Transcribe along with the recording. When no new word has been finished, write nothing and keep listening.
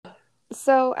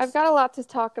So I've got a lot to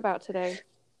talk about today.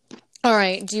 All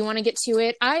right. Do you want to get to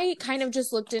it? I kind of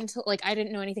just looked into I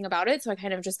didn't know anything about it, so I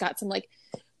kind of just got some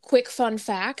quick fun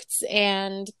facts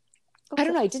and I don't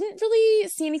Okay. know, I didn't really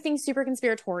see anything super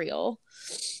conspiratorial.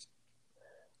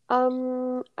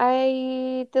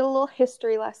 I did a little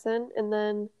history lesson and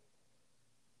then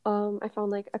I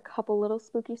found like a couple little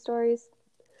spooky stories.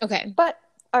 Okay. But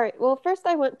all right, well first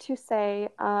I want to say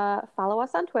follow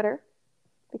us on Twitter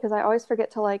because I always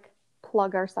forget to like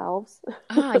plug ourselves.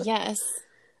 Ah, yes.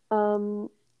 um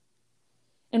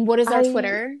And what is our I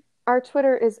Twitter? Our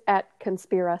Twitter is at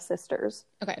Conspira Sisters.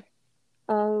 Okay.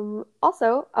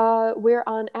 Also, we're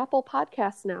on Apple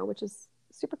Podcasts now, which is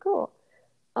super cool.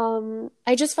 Um,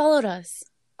 I just followed us.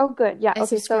 oh, good. Yeah. I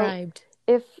Okay. So subscribed.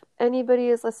 if anybody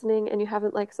is listening and you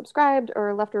haven't like subscribed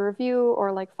or left a review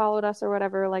or like followed us or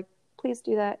whatever, like please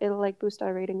do that. It'll like boost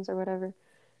our ratings or whatever.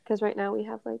 Because right now we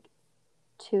have like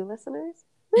two listeners.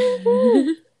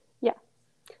 Woohoo! Yeah.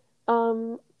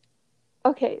 Um,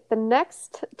 okay. The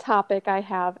next topic I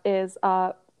have is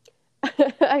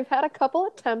I've had a couple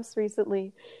attempts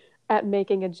recently at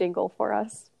making a jingle for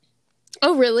us.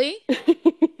 Oh, really?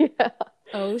 Yeah.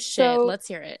 Oh shit. So, Let's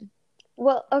hear it.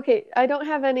 well, okay, I don't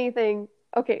have anything.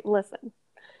 Okay, listen.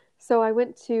 So I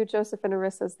went to Joseph and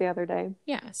Arissa's the other day,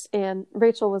 Yes. and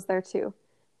Rachel was there too.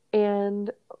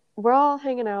 And we're all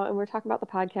hanging out and we're talking about the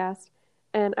podcast.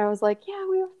 And I was like, yeah,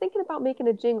 we were thinking about making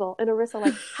a jingle. And Arissa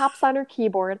like hops on her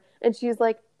keyboard and she's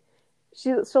like,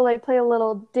 she'll like play a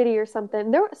little ditty or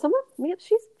something. There were some of man,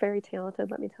 she's very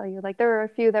talented, let me tell you. Like there were a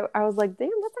few that I was like, damn,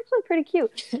 that's actually pretty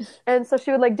cute. And so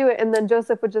she would like do it, and then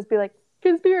Joseph would just be like,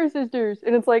 "Conspiracy sisters,"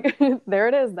 and it's like, there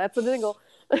it is. That's a jingle.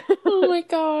 Oh my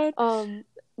God. um,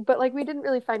 but like we didn't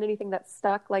really find anything that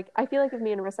stuck. Like I feel like if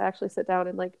me and Arissa actually sit down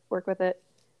and like work with it,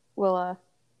 we'll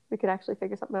we could actually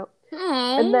figure something out.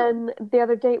 And Oh. then the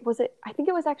other day was it? I think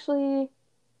it was actually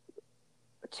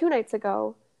 2 nights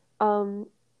ago. Um,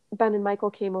 Ben and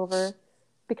Michael came over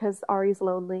because Ari's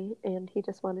lonely and he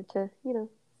just wanted to,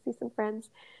 see some friends.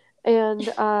 And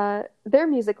they're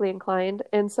musically inclined,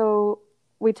 and so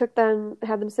we took them,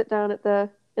 had them sit down at the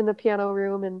in the piano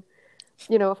room, and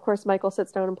of course, Michael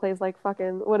sits down and plays like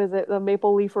fucking what is it, the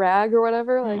Maple Leaf Rag or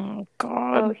whatever. Like, Oh oh,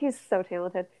 God. he's so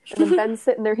talented. And then Ben's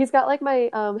sitting there. He's got like my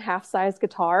half-size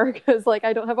guitar because like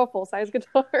I don't have a full-size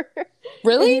guitar, and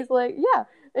Really? he's like, yeah,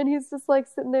 and he's just like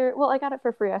sitting there. Well, I got it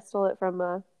for free. I stole it from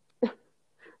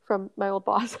my old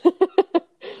boss.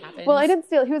 Well, I Happens. didn't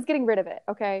steal it. He was getting rid of it.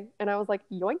 Okay, and I was like,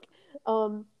 yoink.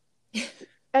 Um,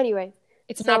 Anyway,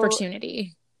 It's an so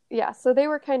opportunity. yeah, so they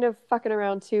were kind of fucking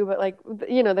around too, but like,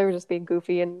 they were just being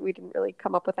goofy and we didn't really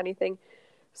come up with anything.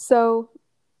 So,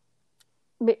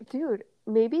 dude,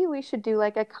 maybe we should do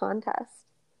like a contest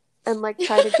and like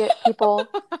try to get people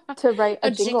to write a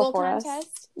A jingle jingle for us.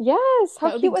 contest? Yes, how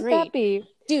That would be cute would that great. be?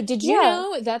 Dude, did you Yeah,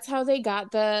 know that's how they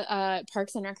got the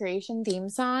Parks and Recreation theme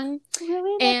song?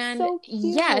 really, that's And so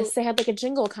cute. yes, they had like a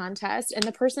jingle contest, and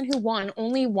the person who won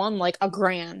only won like a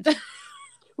grand.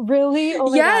 Really? Oh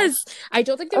my gosh. Yes. I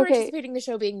don't think they were Okay, anticipating the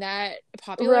show being that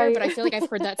popular, but right. I feel like I've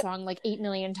heard that song like 8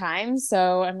 million times.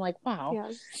 So I'm like, wow.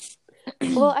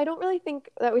 Yeah. Well, I don't really think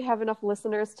that we have enough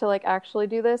listeners to like actually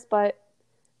do this, but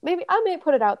maybe I may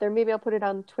put it out there. Maybe I'll put it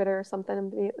on Twitter or something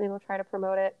and maybe I'll try to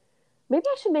promote it. Maybe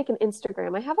I should make an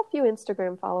Instagram. I have a few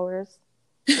Instagram followers.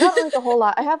 Not like a whole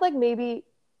lot. I have like maybe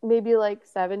like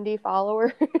 70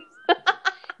 followers.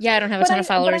 Yeah, I don't have a But ton of I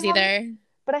followers have either.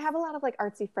 a lot of like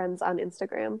artsy friends on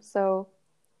Instagram. So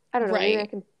I don't know, maybe I Right.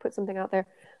 can put something out there.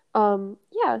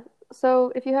 Yeah.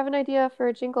 So if you have an idea for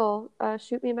a jingle,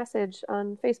 shoot me a message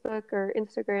on Facebook or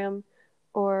Instagram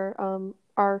or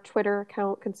our Twitter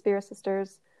account, Conspira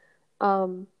Sisters.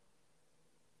 Um,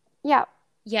 yeah.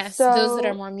 Yes, those that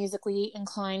are So more musically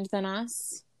inclined than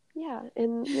us. yeah,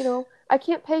 and I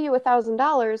can't pay you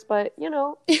 $1,000, but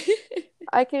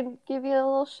I can give you a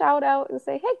little shout out and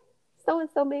say, hey, so and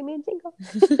so made me a jingle.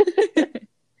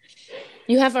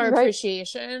 You have our Right?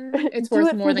 appreciation. It's Do worth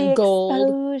it more for the than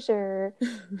gold. exposure.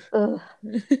 Ugh.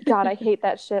 God, I hate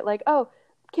that shit. Like, oh,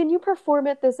 can you perform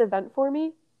at this event for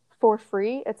me for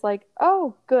free? It's like,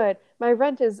 oh, good. My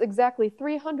rent is exactly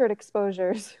 300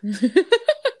 exposures.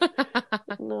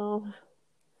 No.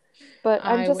 But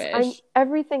I I'm wish.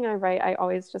 everything I write, I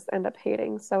always just end up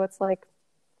hating. So it's like,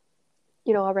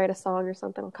 I'll write a song or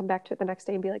something. I'll come back to it the next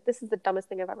day and be like, this is the dumbest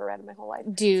thing I've ever read in my whole life.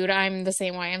 Dude, I'm the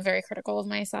same way. I'm very critical of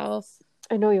myself.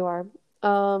 I know you are.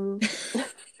 Um,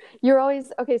 you're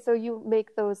always okay. So you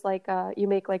make those like you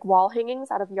make like wall hangings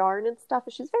out of yarn and stuff.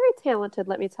 She's very talented,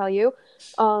 let me tell you.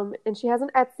 And she has an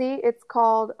Etsy. It's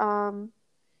called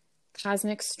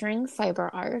Cosmic string fiber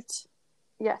art.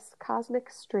 yes, Cosmic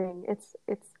String. It's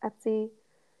Etsy.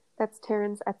 That's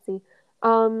Taryn's Etsy.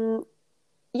 Um,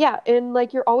 yeah, and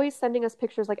like you're always sending us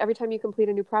pictures. Like every time you complete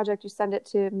a new project, you send it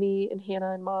to me and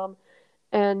Hannah and Mom,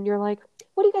 and you're like,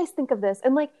 "What do you guys think of this?"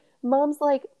 And like Mom's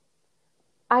like,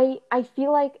 I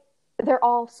feel like they're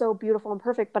all so beautiful and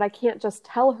perfect, but I can't just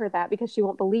tell her that because she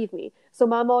won't believe me. So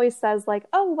Mom always says like,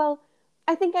 "Oh, well,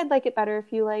 I think I'd like it better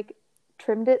if you like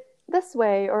trimmed it this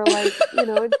way or like,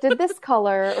 did this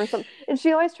color or something." And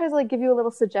she always tries to like give you a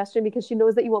little suggestion because she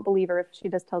knows that you won't believe her if she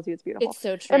just tells you it's beautiful. It's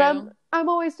so And true. I'm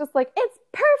always just like, "It's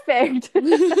perfect."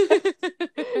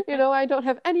 I don't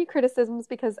have any criticisms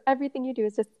because everything you do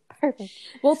is just perfect.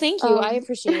 Well, thank you. I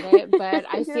appreciate it, but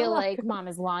I You're feel like welcome. Mom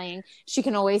is lying. She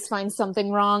can always find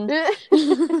something wrong.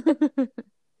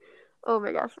 Oh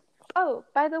my gosh. Oh,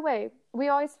 by the way, we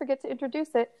always forget to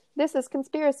introduce it. This is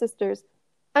Conspiracy Sisters.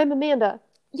 I'm Amanda,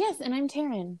 Yes, and I'm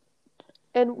Taryn.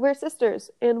 and we're sisters,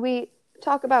 and we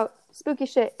talk about spooky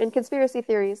shit and conspiracy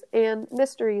theories and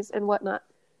mysteries and whatnot.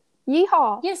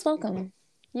 Yeehaw! Yes, welcome.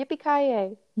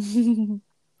 Yippee-ki-yay.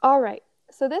 All right,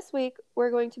 so this week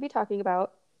we're going to be talking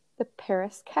about the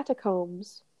Paris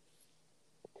catacombs.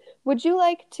 Would you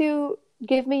like to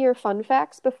give me your fun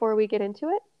facts before we get into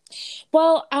it?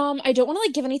 Well, I don't want to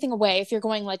like give anything away if you're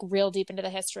going like real deep into the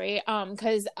history,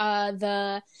 because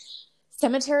the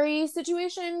cemetery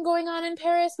situation going on in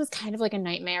Paris was kind of like a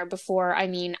nightmare before, I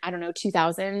don't know,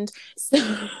 2000.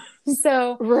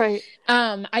 So Right.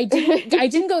 I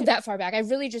didn't go that far back. I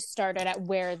really just started at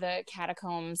where the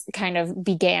catacombs kind of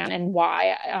began and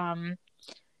why,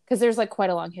 because there's like quite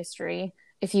a long history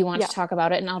if you want Yeah. to talk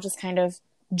about it, and I'll just kind of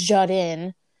jut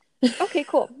in. Okay,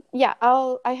 cool. Yeah,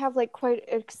 I have like quite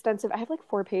extensive. I have like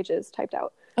 4 pages typed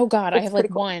out. Oh God, I It's have like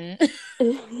pretty cool. one.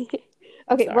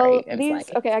 Okay, well, Sorry, I'm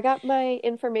slacking. I got my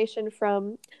information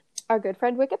from our good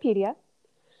friend Wikipedia,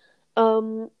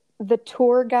 the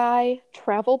tour guy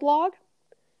travel blog,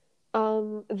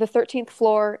 the 13th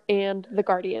floor, and the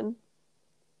Guardian.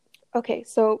 Okay,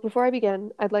 so before I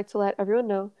begin, I'd like to let everyone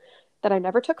know that I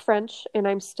never took French and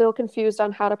I'm still confused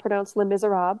on how to pronounce Les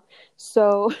Miserables.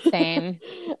 So Same.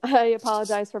 I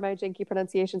apologize for my janky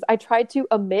pronunciations. I tried to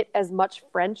omit as much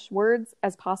French words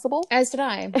as possible. As did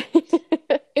I.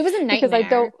 It was a Because I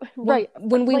don't, nightmare. right.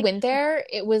 When we Like, went there,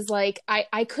 it was like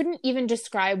I couldn't even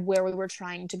describe where we were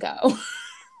trying to go.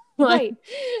 Like, right.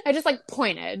 I just like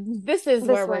pointed. This is This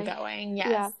where we're way. going. Yes,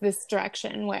 Yeah. this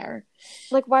direction where.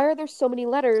 Like, why are there so many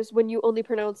letters when you only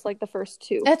pronounce like the first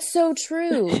 2? That's so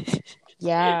true.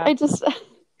 Yeah. I just, Did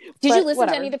you but listen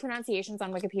to any whatever. of the pronunciations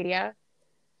on Wikipedia?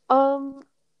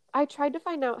 I tried to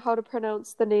find out how to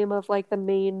pronounce the name of like the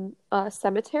main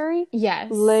cemetery, Yes.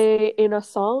 Les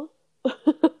Innocents.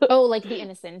 Oh, like the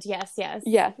innocent. Yes, yes.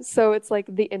 Yeah, so it's like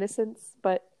the innocents,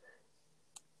 but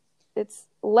it's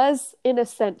Les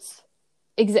Innocents.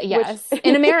 Yes.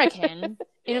 In American.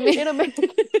 In American.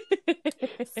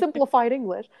 Simplified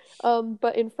English.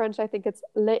 But in French, I think it's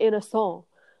Les Innocents.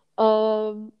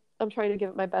 I'm trying to give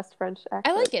it my best French accent.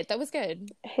 I like it. That was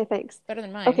good. Hey, thanks. Better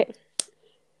than mine. Okay.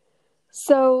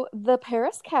 So the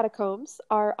Paris catacombs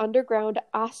are underground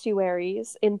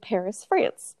ossuaries in Paris,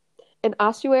 France. An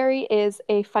ossuary is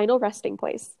a final resting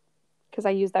place, because I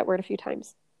used that word a few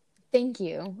times. Thank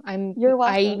you. You're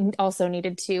welcome. I also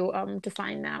needed to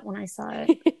define that when I saw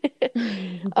it.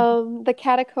 The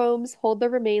catacombs hold the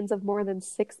remains of more than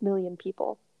 6 million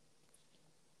people.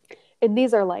 And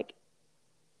these are like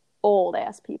old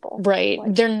ass people. Right.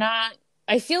 Like, They're not.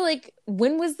 I feel like,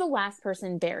 when was the last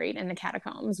person buried in the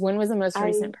catacombs? When was the most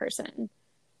recent person?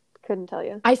 Couldn't tell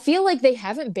you. I feel like they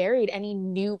haven't buried any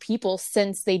new people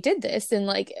since they did this in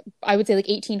like, I would say like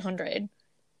 1800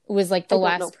 was like the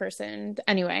last person.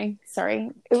 Anyway,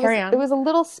 sorry. Carry on. It was a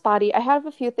little spotty. I have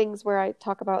a few things where I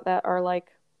talk about that are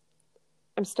like,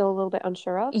 I'm still a little bit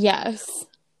unsure of. Yes.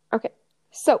 Okay.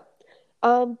 So,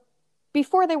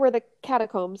 before they were the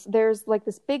catacombs, there's like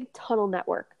this big tunnel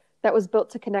network that was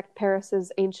built to connect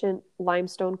Paris's ancient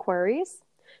limestone quarries.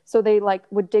 So they like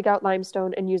would dig out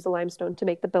limestone and use the limestone to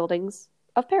make the buildings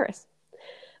of Paris.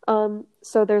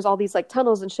 So there's all these like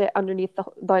tunnels and shit underneath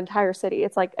the entire city.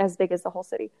 It's like as big as the whole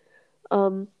city.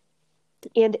 And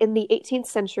in the 18th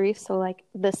century, so like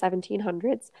the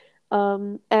 1700s,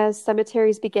 as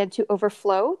cemeteries began to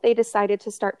overflow, they decided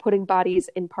to start putting bodies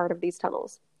in part of these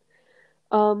tunnels.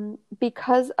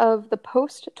 Because of the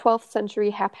post-12th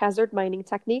century haphazard mining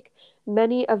technique,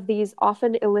 many of these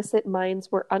often illicit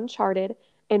mines were uncharted,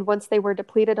 and once they were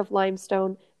depleted of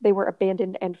limestone, they were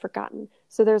abandoned and forgotten.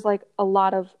 So there's like a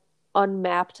lot of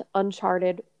unmapped,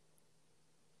 uncharted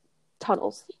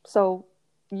tunnels. So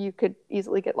you could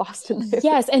easily get lost in there.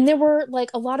 Yes, and there were like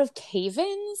a lot of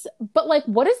cave-ins, but like,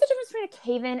 what is the difference between a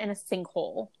cave-in and a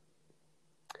sinkhole?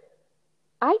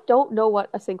 I don't know what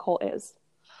a sinkhole is.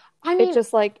 I It's mean,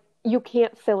 just like you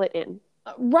can't fill it in.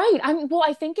 right. Well,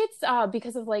 I think it's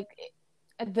because of like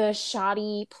the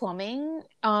shoddy plumbing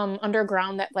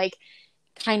underground that like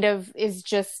kind of is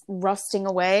just rusting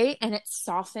away, and it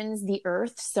softens the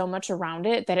earth so much around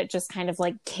it that it just kind of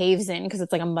like caves in because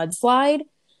it's like a mudslide.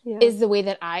 Yeah. Is the way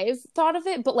that I've thought of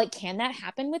it. But like, can that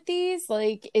happen with these?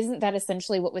 Like, isn't that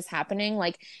essentially what was happening?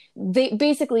 Like, they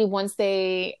basically, once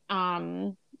they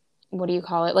what do you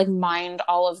call it, like mined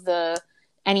all of the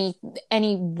any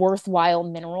worthwhile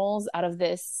minerals out of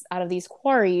these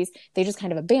quarries, they just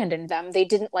kind of abandoned them. They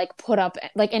didn't like put up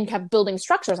like and kept building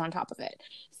structures on top of it,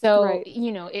 so Right.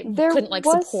 it There couldn't like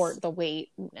was support the weight,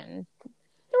 and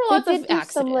there were they lots of did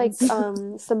do some like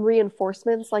accidents. some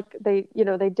reinforcements, like they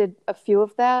did a few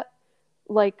of that,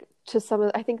 like to some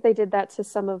of, I think they did that to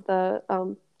some of the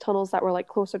tunnels that were like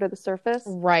closer to the surface.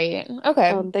 Right,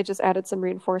 okay. They just added some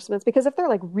reinforcements because if they're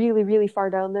like really, really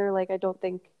far down there, like I don't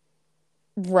think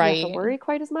you have to Right. worry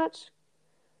quite as much,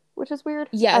 which is weird. I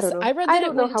Yes, don't know. I read I that it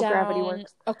don't know went how gravity down,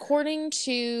 works. according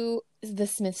to the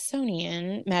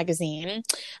Smithsonian magazine,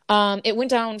 it went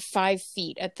down 5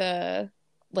 feet at the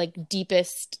like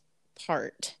deepest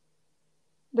part.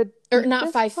 The Or not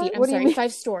deepest 5 feet, part? I'm What do you sorry, mean?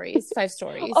 5 stories. 5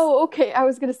 stories. Oh, okay. I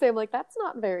was gonna say, I'm like, that's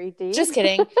not very deep. Just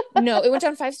kidding. No, it went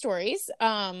down 5 stories.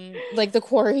 Like the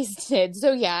quarries did.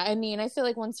 So yeah, I mean, I feel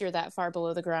like once you're that far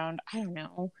below the ground, I don't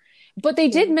know. But they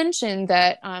did Yeah. mention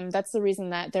that that's the reason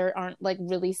that there aren't like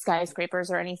really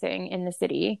skyscrapers or anything in the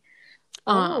city.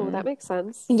 Oh, that Um, makes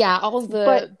sense. yeah, all of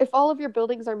But the if all of your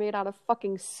buildings are made out of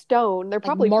fucking stone, they're like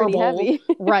probably pretty marble, heavy.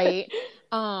 right?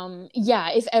 Yeah,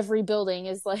 if every building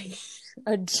is like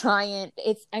a giant,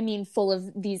 it's, I mean, full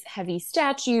of these heavy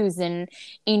statues and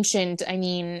ancient, I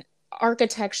mean,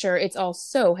 architecture, it's all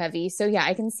so heavy. So yeah,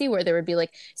 I can see where there would be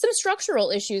like some structural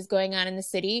issues going on in the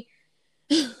city.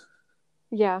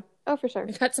 Yeah. Oh, for sure.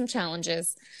 We've got some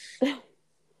challenges.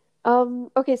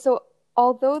 Okay, so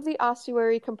although the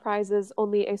ossuary comprises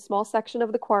only a small section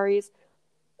of the quarries,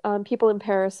 people in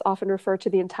Paris often refer to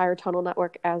the entire tunnel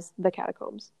network as the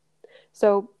catacombs.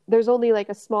 So there's only like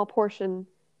a small portion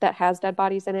that has dead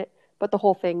bodies in it, but the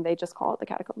whole thing, they just call it the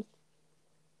catacombs.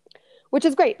 Which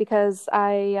is great because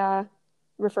I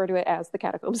refer to it as the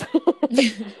catacombs.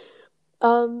 The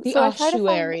So I tried to find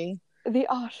ossuary. the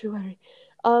ossuary.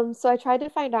 So I tried to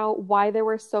find out why there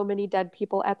were so many dead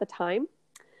people at the time.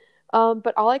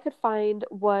 But all I could find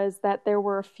was that there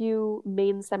were a few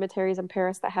main cemeteries in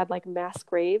Paris that had like mass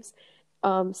graves.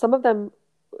 Some of them,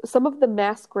 some of the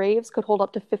mass graves could hold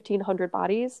up to 1,500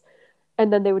 bodies,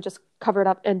 and then they would just cover it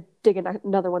up and dig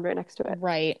another one right next to it.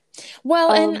 Right.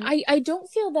 Well, and Um, I don't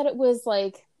feel that it was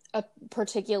like a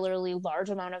particularly large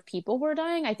amount of people were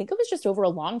dying. I think it was just over a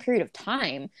long period of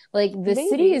time. Like the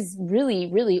city Maybe. is really,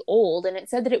 really old, and it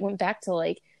said that it went back to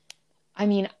like, I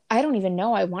mean, I don't even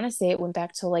know. I want to say it went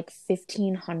back to like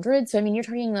 1500. So I mean, you're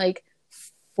talking like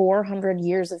 400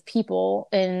 years of people,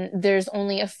 and there's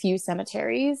only a few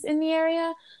cemeteries in the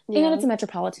area. And Yeah. it's a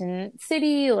metropolitan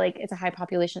city, like it's a high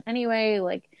population anyway.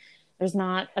 Like there's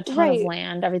not a ton of Right.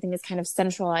 land. Everything is kind of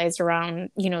centralized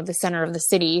around, the center of the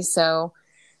city. So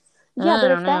Yeah, I but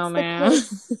don't know, man.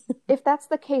 if that's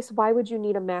the case, why would you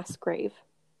need a mass grave?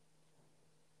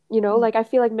 Like I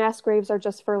feel like mass graves are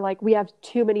just for like we have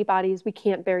too many bodies, we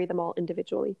can't bury them all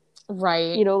individually.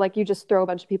 Right. Like you just throw a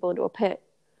bunch of people into a pit.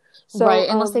 So, Right.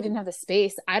 Unless they didn't have the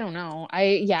space. I don't know.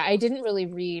 I didn't really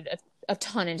read a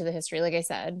ton into the history, like I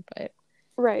said, but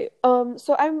right.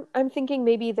 So I'm thinking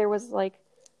maybe there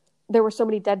were so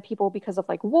many dead people because of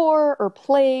like war or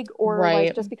plague or like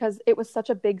right. just because it was such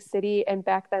a big city and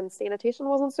back then sanitation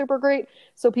wasn't super great,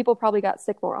 so people probably got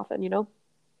sick more often.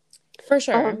 For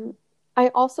sure. I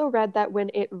also read that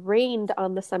when it rained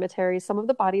on the cemeteries, some of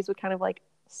the bodies would kind of like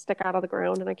stick out of the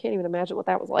ground, and I can't even imagine what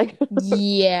that was like.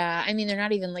 Yeah, I mean, they're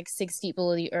not even like 6 feet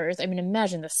below the earth. I mean,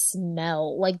 imagine the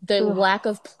smell, like the Ugh, lack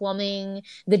of plumbing,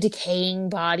 the decaying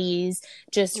bodies,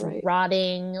 just right.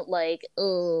 rotting. Like,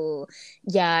 oh,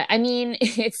 yeah. I mean,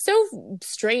 it's so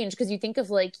strange because you think of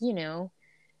like,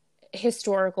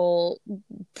 historical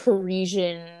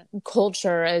Parisian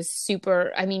culture as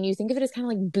super. I mean, you think of it as kind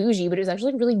of like bougie, but it was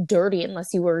actually really dirty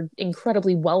unless you were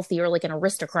incredibly wealthy or like an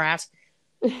aristocrat.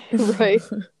 Right.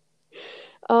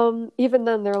 Even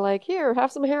then they're like, here,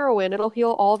 have some heroin. It'll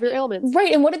heal all of your ailments.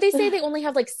 Right. And what did they say? They only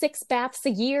have like 6 baths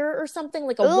a year or something,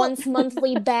 like a Ugh. once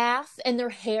monthly bath, and their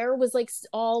hair was like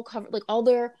all covered, like all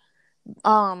their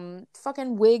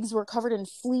fucking wigs were covered in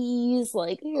fleas,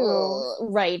 like Ew.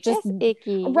 right, just That's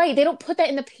icky. right. They don't put that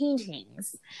in the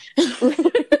paintings.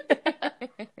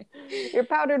 Your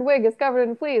powdered wig is covered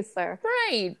in fleas, sir.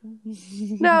 Right.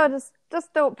 No,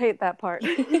 just don't paint that part.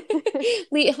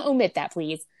 Omit that,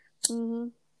 please. Mm-hmm.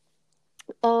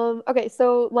 Okay,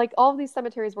 so like all of these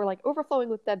cemeteries were like overflowing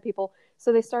with dead people,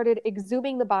 so they started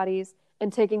exhuming the bodies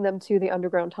and taking them to the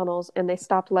underground tunnels, and they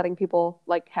stopped letting people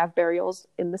like have burials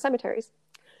in the cemeteries.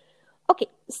 Okay,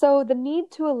 so the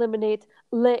need to eliminate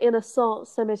Les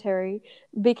Innocents Cemetery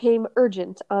became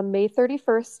urgent on May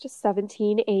 31st,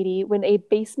 1780, when a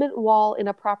basement wall in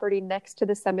a property next to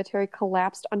the cemetery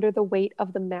collapsed under the weight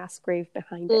of the mass grave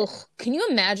behind it. Ugh. Can you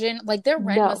imagine? Like, their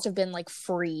rent No. must have been like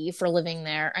free for living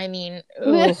there. I mean,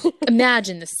 ugh.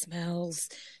 Imagine the smells.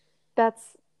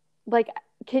 That's like,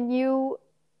 can you,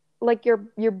 like, your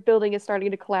building is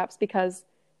starting to collapse because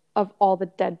of all the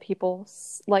dead people,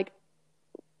 like,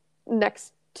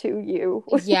 next to you.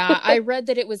 Yeah, I read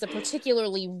that it was a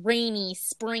particularly rainy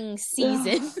spring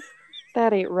season.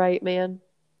 That ain't right, man.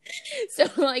 So,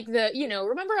 like,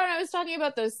 remember when I was talking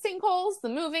about those sinkholes, the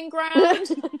moving ground?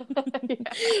 Yeah.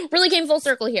 Really came full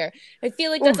circle here. I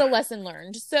feel like that's a lesson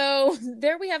learned. So,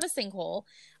 there we have a sinkhole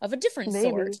of a different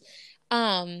sort.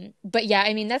 But yeah,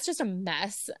 I mean, that's just a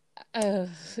mess.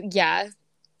 Yeah.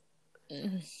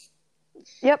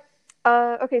 Yep.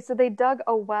 Okay, so they dug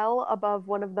a well above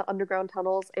one of the underground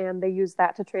tunnels, and they used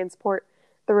that to transport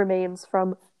the remains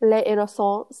from Les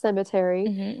Innocents Cemetery.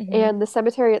 And the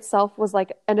cemetery itself was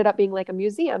ended up being like a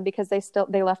museum because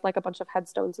they left like a bunch of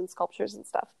headstones and sculptures and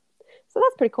stuff. So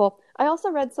that's pretty cool. I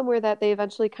also read somewhere that they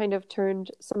eventually kind of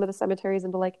turned some of the cemeteries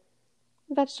into like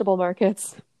vegetable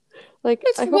markets. Like,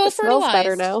 I hope it smells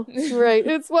better now. Right.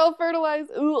 It's well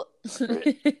fertilized.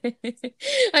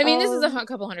 I mean, this is a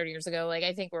couple hundred years ago. Like,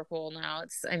 I think we're cool now.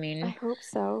 I hope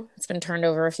so. It's been turned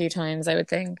over a few times, I would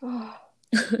think.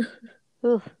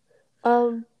 It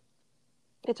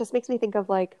just makes me think of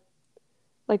like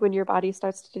when your body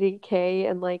starts to decay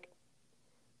and like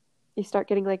you start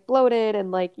getting like bloated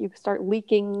and like you start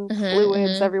leaking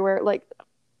fluids everywhere. Like,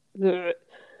 I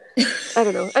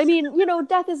don't know. I mean,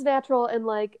 death is natural and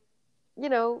like,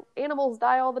 animals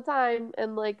die all the time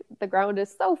and like the ground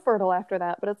is so fertile after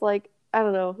that. But it's like, I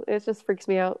don't know. It just freaks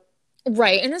me out.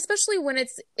 Right. And especially when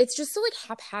it's just so like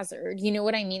haphazard. You know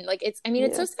what I mean? Like it's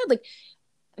so sad. Like,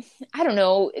 I don't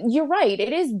know. You're right.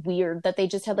 It is weird that they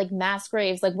just had like mass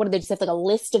graves. Like, what do they just have like a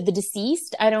list of the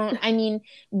deceased? I mean,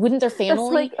 wouldn't their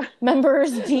family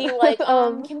members be like,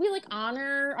 can we like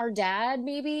honor our dad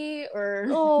maybe? Or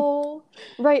oh,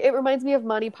 right. It reminds me of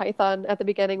Monty Python at the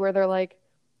beginning where they're like,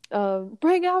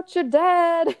 bring out your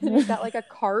dad. And he's got like a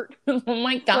cart. Oh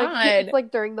my God. Like, it's like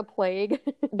during the plague.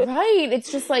 Right. It's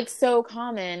just like so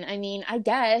common. I mean, I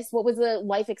guess what was the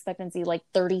life expectancy? Like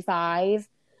 35?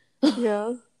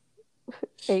 Yeah.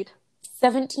 8.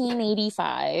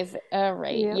 1785. All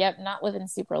right. Yep. Not living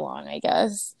super long, I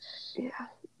guess. Yeah.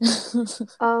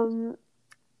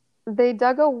 They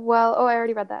dug a well. Oh, I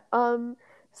already read that.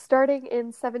 Starting in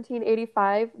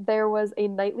 1785, there was a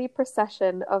nightly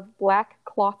procession of black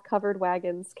cloth-covered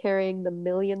wagons carrying the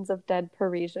millions of dead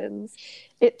Parisians.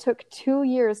 It took 2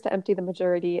 years to empty the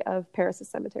majority of Paris's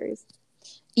cemeteries.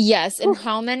 Yes. And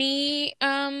how many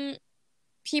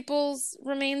people's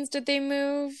remains did they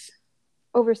move?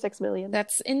 Over 6 million.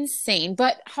 That's insane.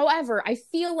 But however, I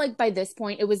feel like by this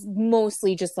point it was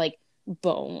mostly just like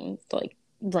bone, like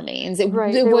remains. It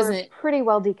wasn't pretty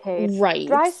well decayed. Right.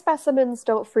 Dry specimens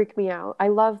don't freak me out. I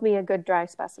love me a good dry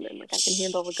specimen. Like I can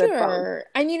handle a good bone.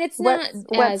 I mean, it's not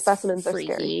wet specimens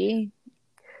freaky. Are scary.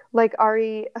 Like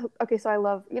Ari, okay, so I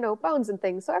love, bones and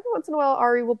things. So every once in a while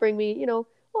Ari will bring me,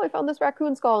 I found this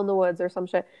raccoon skull in the woods or some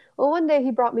shit. Well, one day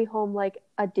he brought me home like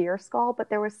a deer skull, but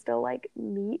there was still like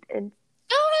meat and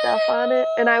stuff on it.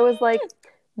 And I was like,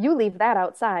 you leave that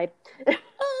outside.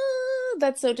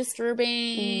 That's so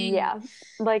disturbing. Yeah.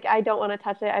 Like, I don't want to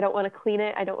touch it. I don't want to clean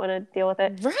it. I don't want to deal with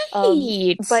it.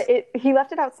 Right. But he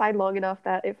left it outside long enough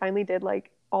that it finally did,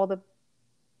 like, all the,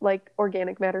 like,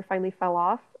 organic matter finally fell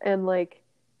off and, like,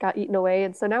 got eaten away.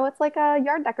 And so now it's like a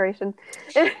yard decoration.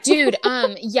 Dude,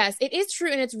 yes, it is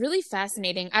true. And it's really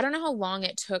fascinating. I don't know how long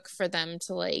it took for them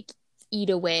to, like, eat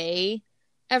away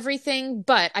everything,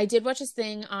 but I did watch this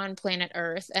thing on Planet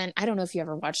Earth, and I don't know if you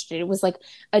ever watched it. It was like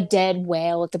a dead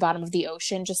whale at the bottom of the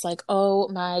ocean, just like, oh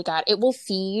my God, it will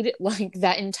feed like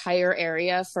that entire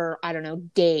area for, I don't know,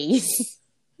 days.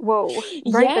 Whoa.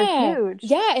 Right, yeah. They're huge.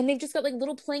 Yeah, and they've just got like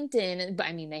little plankton, but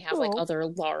I mean, they have like other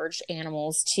large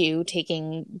animals too,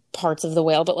 taking parts of the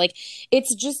whale, but like,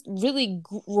 it's just really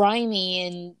grimy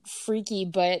and freaky,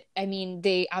 but I mean,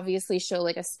 they obviously show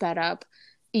like a sped up,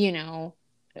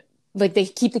 like they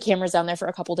keep the cameras down there for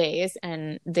a couple days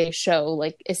and they show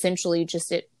like essentially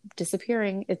just it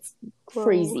disappearing. It's Whoa.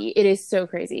 crazy. It is so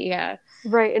crazy. Yeah.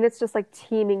 Right, and it's just like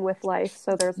teeming with life,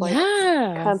 so there's like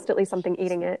Yeah. constantly something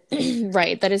eating it.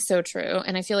 Right. That is so true.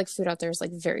 And I feel like food out there is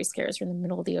like very scarce. You're in the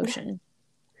middle of the ocean.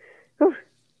 Whew.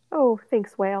 Oh,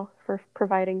 thanks, whale, for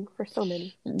providing for so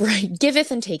many. Right.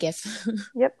 Giveth and taketh.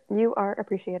 Yep, you are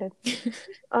appreciated.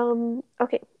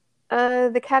 Okay.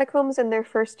 The catacombs in their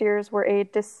first years were a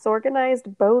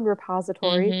disorganized bone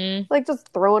repository, Mm-hmm. like just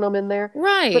throwing them in there. But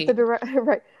Right.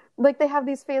 right, like they have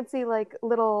these fancy like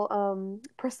little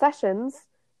processions,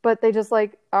 but they just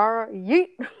like are yeet,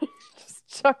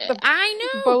 just chuck the I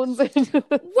know. bones into the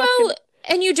fucking Well,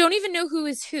 and you don't even know who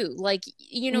is who. Like,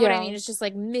 you know what I yeah. mean? It's just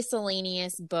like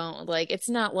miscellaneous bone. Like, it's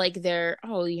not like they're,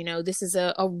 oh, this is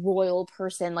a royal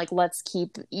person. Like, let's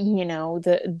keep,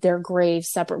 their grave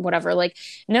separate, whatever. Like,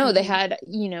 no, they Mhm.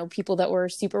 had, people that were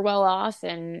super well off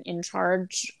and in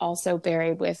charge, also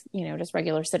buried with, just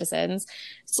regular citizens.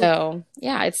 Oof. So,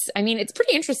 yeah, it's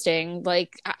pretty interesting.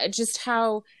 Like, just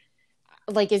how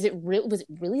like was it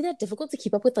really that difficult to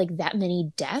keep up with like that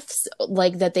many deaths,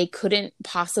 like that they couldn't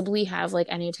possibly have like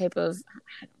any type of,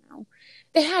 I don't know,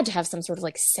 they had to have some sort of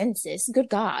like census. Good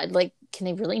god, like can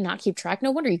they really not keep track?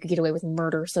 No wonder you could get away with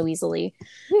murder so easily.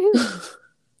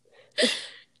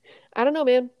 I don't know,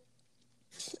 man.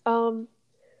 Um,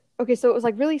 okay, so it was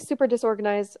like really super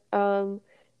disorganized.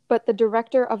 But the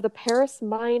director of the Paris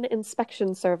Mine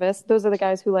Inspection Service, those are the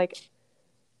guys who like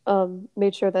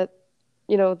made sure that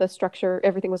the structure,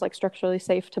 everything was like structurally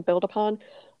safe to build upon.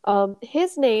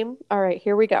 His name, all right,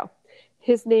 here we go.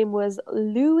 His name was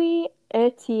Louis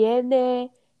Etienne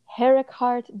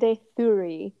Hericart de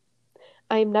Thury.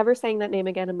 I'm never saying that name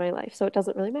again in my life, so it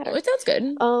doesn't really Oh, matter. it sounds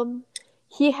good.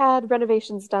 He had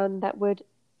renovations done that would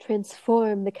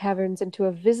transform the caverns into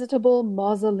a visitable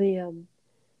mausoleum.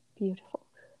 Beautiful.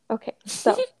 Okay,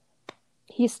 so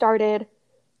he started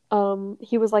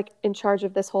he was like in charge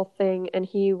of this whole thing, and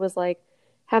he was like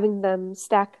having them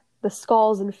stack the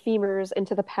skulls and femurs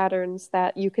into the patterns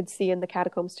that you could see in the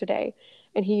catacombs today.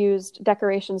 And he used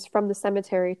decorations from the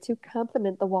cemetery to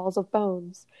complement the walls of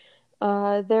bones.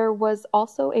 There was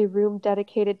also a room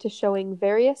dedicated to showing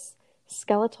various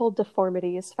skeletal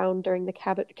deformities found during the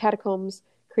catacombs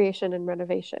creation and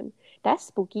renovation. That's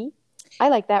spooky. I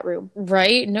like that room.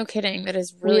 Right, no kidding, that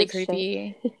is really Weird shit.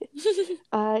 creepy.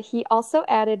 He also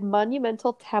added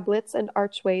monumental tablets and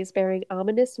archways bearing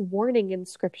ominous warning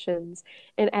inscriptions,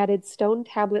 and added stone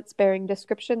tablets bearing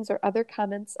descriptions or other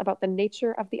comments about the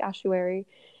nature of the ossuary.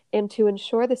 And to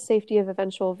ensure the safety of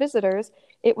eventual visitors,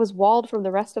 it was walled from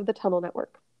the rest of the tunnel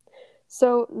network.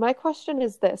 So, my question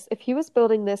is this: if he was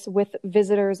building this with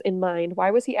visitors in mind,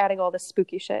 why was he adding all this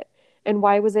spooky shit? And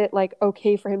why was it like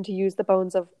okay for him to use the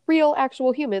bones of real,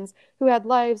 actual humans who had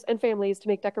lives and families to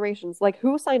make decorations? Like,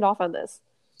 who signed off on this?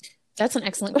 That's an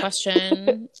excellent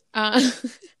question.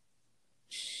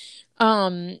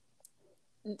 um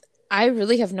I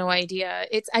really have no idea.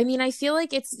 I mean, I feel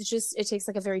like it takes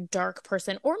like a very dark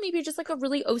person or maybe just like a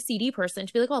really OCD person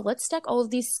to be like, oh, let's stack all of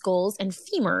these skulls and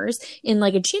femurs in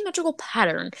like a geometrical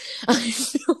pattern. I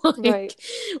feel like, Right.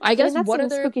 I I guess mean, that's what some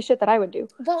other, spooky shit that I would do.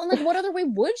 well, and like what other way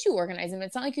would you organize them?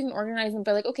 It's not like you can organize them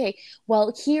by like, okay,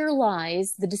 well, here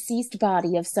lies the deceased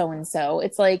body of so and so.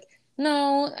 It's like,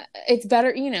 no, it's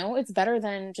better, it's better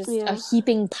than just a Yeah.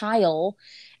 heaping pile.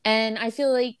 And I feel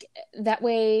like that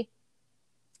way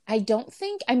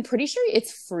I'm pretty sure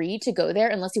it's free to go there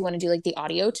unless you want to do like the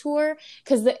audio tour.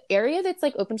 Because the area that's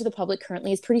like open to the public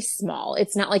currently is pretty small.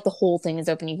 It's not like the whole thing is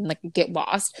open. You can like get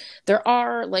lost. There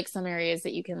are like some areas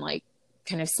that you can like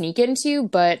kind of sneak into,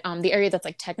 but the area that's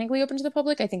like technically open to the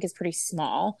public, I think is pretty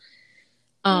small.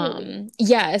 Really?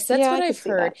 Yes, that's Yeah, what I could I've see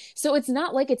heard. that. So it's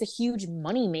not like it's a huge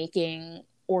money making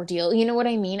ordeal. You know what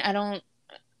I mean? I don't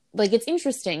like it's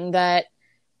interesting that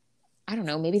I don't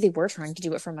know, maybe they were trying to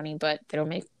do it for money, but they don't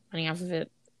make money off of it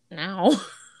now.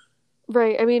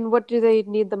 Right. I mean, what do they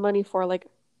need the money for? Like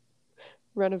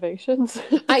renovations?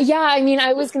 Yeah, I mean,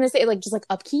 I was gonna say like just like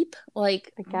upkeep,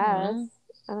 like I I don't guess. know.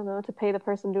 I don't know, to pay the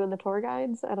person doing the tour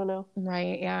guides. I don't know.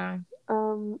 Right, yeah.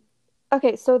 Um,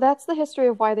 okay, so that's the history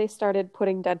of why they started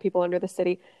putting dead people under the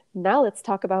city. Now let's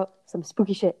talk about some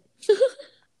spooky shit.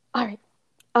 All right.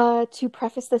 To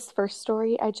preface this first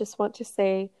story, I just want to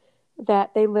say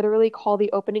that they literally call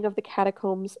the opening of the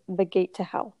catacombs the gate to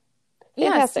hell.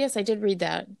 Yes, Fantastic. yes, I did read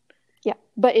that. Yeah,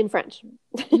 but in French,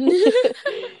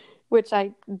 which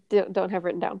I don't have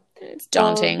written down It's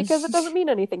daunting. because it doesn't mean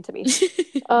anything to me.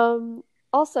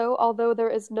 Also, although there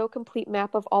is no complete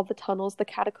map of all the tunnels, the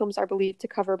catacombs are believed to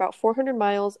cover about 400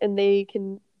 miles, and they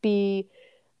can be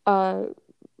uh,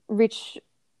 reached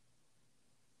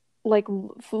like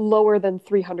lower than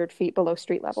 300 feet below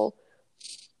street level.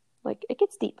 Like it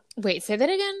gets deep. Wait, say that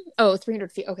again? Oh,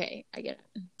 300 feet. Okay, I get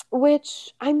it.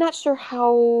 Which I'm not sure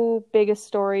how big a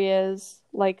story is,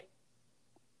 like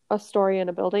a story in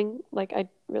a building. Like I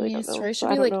really Yeah, don't know. story So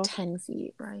should I be don't like know. 10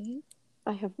 feet, right?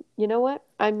 You know what?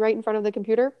 I'm right in front of the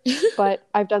computer, but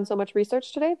I've done so much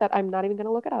research today that I'm not even going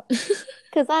to look it up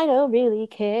because I don't really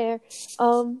care.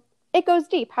 It goes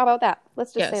deep. How about that?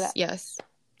 Let's just say Yes, that. yes.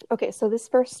 Okay, so this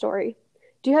first story.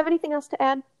 Do you have anything else to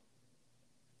add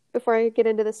before I get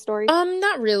into this story?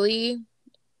 Not really.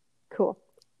 Cool.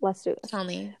 Let's do this. Tell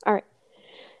me. All right.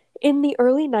 In the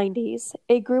early 90s,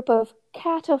 a group of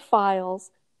cataphiles,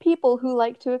 people who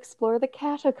like to explore the Ah,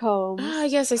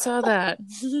 catacombs. yes, I saw that.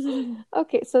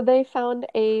 Okay, so they found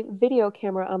a video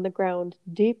camera on the ground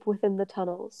deep within the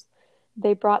tunnels.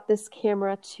 They brought this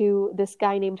camera to this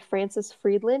guy named Francis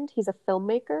Friedland. He's a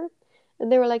filmmaker.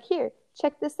 And they were like, here,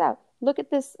 check this out. Look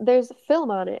at this. There's film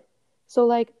on it. So,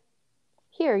 like,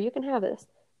 here, you can have this.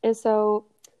 And so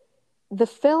the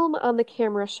film on the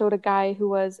camera showed a guy who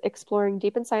was exploring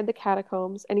deep inside the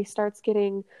catacombs, and he starts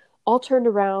getting all turned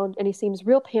around, and he seems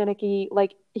real panicky.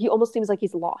 Like, he almost seems like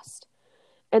he's lost.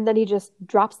 And then he just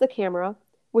drops the camera,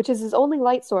 which is his only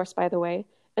light source, by the way.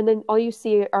 And then all you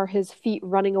see are his feet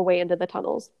running away into the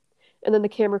tunnels. And then the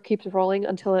camera keeps rolling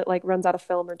until it like runs out of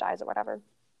film or dies or whatever.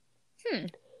 Hmm.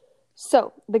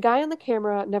 So the guy on the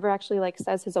camera never actually like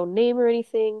says his own name or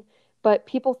anything, but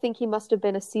people think he must have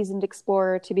been a seasoned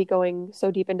explorer to be going so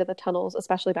deep into the tunnels,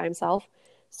 especially by himself.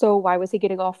 So why was he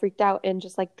getting all freaked out and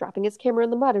just like dropping his camera in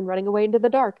the mud and running away into the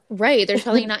dark? Right, there's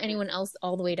probably not anyone else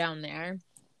all the way down there.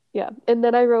 Yeah. And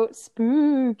then I wrote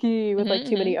spooky with like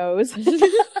too many O's.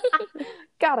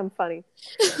 God, I'm funny.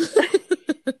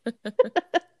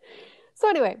 So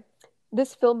anyway,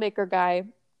 this filmmaker guy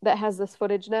that has this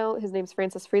footage now, his name's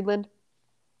Francis Friedland.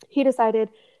 He decided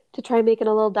to try making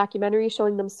a little documentary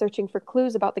showing them searching for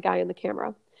clues about the guy in the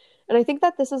camera. And I think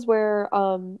that this is where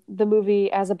the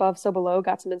movie As Above, So Below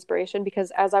got some inspiration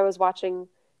because as I was watching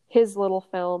his little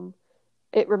film,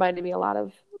 it reminded me a lot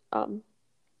of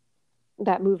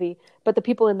that movie. But the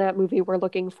people in that movie were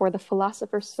looking for the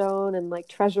Philosopher's Stone and like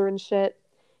treasure and shit.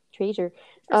 Treasure.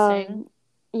 Interesting.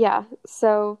 Yeah,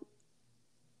 so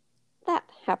that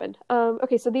happened.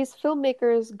 Okay, so these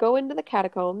filmmakers go into the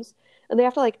catacombs and they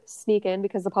have to like sneak in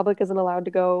because the public isn't allowed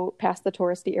to go past the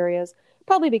touristy areas,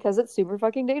 probably because it's super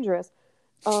fucking dangerous.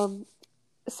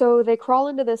 So they crawl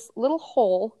into this little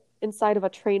hole inside of a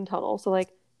train tunnel. So like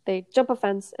they jump a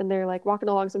fence and they're like walking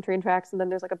along some train tracks, and then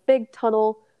there's like a big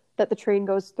tunnel that the train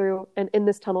goes through, and in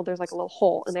this tunnel there's like a little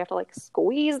hole, and they have to like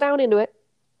squeeze down into it.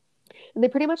 And they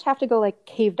pretty much have to go like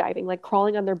cave diving, like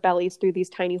crawling on their bellies through these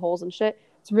tiny holes and shit.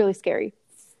 It's really scary.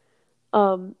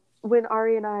 When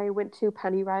Ari and I went to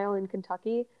Pennyrile in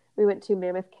Kentucky, we went to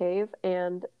Mammoth Cave,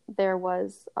 and there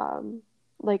was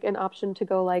like an option to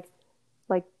go like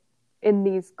in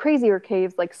these crazier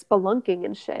caves, like spelunking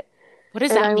and shit. What does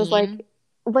And that I was mean?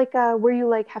 like where you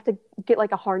like have to get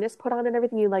like a harness put on and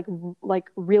everything. You like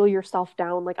reel yourself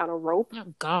down like on a rope.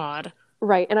 Oh, God.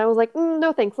 Right. And I was like,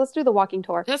 no thanks, let's do the walking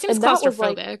tour. That seems And that was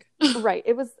like, claustrophobic. right.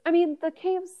 It was, I mean, the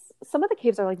caves, some of the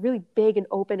caves are like really big and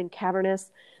open and cavernous.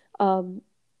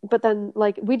 But then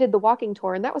like we did the walking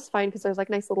tour, and that was fine because there's like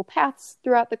nice little paths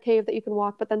throughout the cave that you can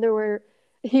walk. But then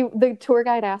the tour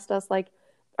guide asked us like,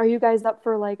 are you guys up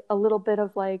for like a little bit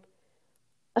of like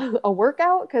a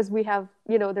workout? Because we have,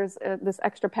 there's this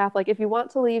extra path. Like if you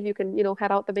want to leave, you can,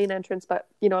 head out the main entrance. But,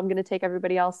 I'm going to take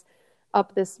everybody else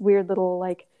up this weird little,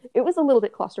 like, it was a little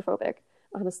bit claustrophobic,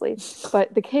 honestly.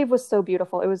 But the cave was so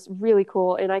beautiful. It was really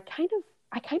cool. And I kind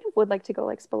of would like to go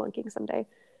like spelunking someday.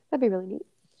 That'd be really neat.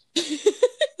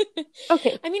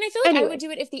 Okay. I mean, I feel like I Anyway. would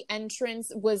do it if the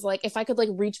entrance was like, if I could like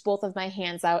reach both of my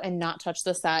hands out and not touch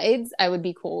the sides, I would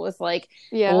be cool with like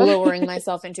Yeah. lowering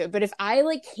myself into it. But if I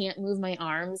like can't move my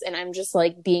arms and I'm just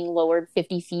like being lowered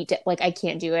 50 feet, like I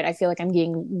can't do it. I feel like I'm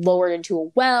getting lowered into a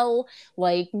well.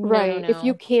 Like, Right. no. If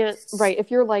you can't, right.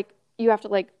 If you're like, you have to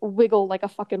like wiggle like a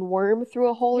fucking worm through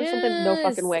a hole or something. No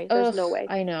fucking way. There's Ugh, no way.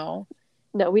 I know.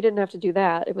 No, we didn't have to do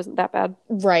that. It wasn't that bad.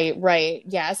 Right.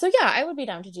 Yeah. So yeah, I would be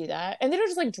down to do that. And they don't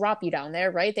just like drop you down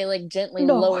there, right? They like gently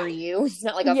No. lower you. It's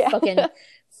not like a fucking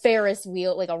Ferris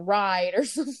wheel, like a ride or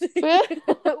something.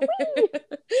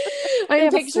 I'm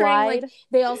picturing like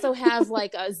they also have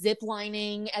like a zip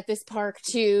lining at this park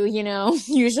too,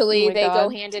 Usually they go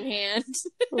hand in hand.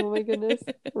 Oh my goodness.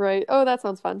 Right. Oh, that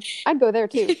sounds fun. I'd go there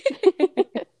too.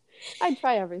 I'd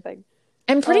try everything.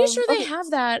 I'm pretty sure they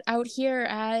have that out here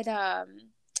at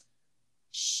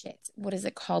what is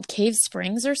it called? Cave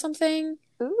Springs or something?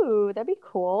 Ooh, that'd be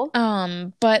cool.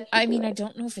 But I mean, I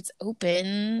don't know if it's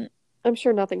open. I'm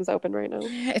sure nothing's open right now.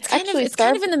 Actually, It's kind of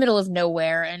Starved, in the middle of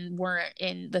nowhere, and we're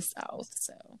in the South,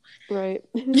 so. right.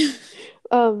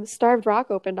 Starved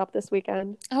Rock opened up this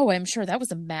weekend. Oh, I'm sure that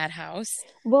was a madhouse.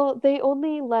 Well, they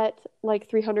only let like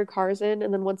 300 cars in,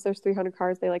 and then once there's 300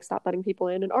 cars, they like stop letting people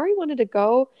in. And Ari wanted to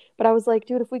go, but I was like,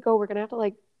 dude, if we go, we're gonna have to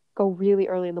like go really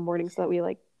early in the morning so that we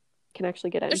like can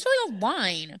actually get in. There's really a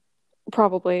line.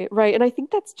 Probably, right. And I think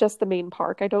that's just the main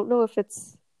park. I don't know if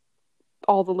it's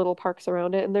all the little parks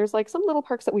around it. And there's like some little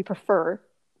parks that we prefer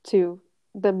to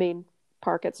the main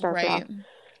park at Starved Right. Rock,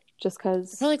 just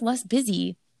because, They're like less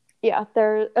busy. yeah,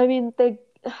 I mean, they,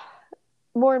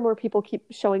 more and more people keep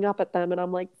showing up at them, and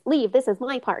I'm like, leave, this is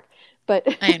my park. But,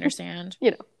 I understand.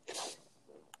 you know.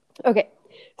 Okay,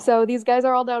 so these guys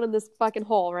are all down in this fucking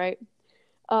hole, right?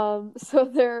 So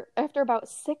they're, after about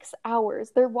 6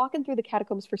 hours, they're walking through the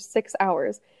catacombs for 6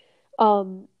 hours.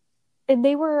 And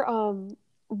they were,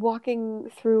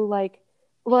 walking through like,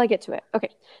 well, I get to it. Okay.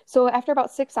 So after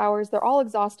about 6 hours, they're all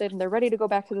exhausted and they're ready to go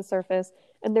back to the surface.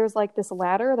 And there's like this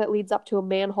ladder that leads up to a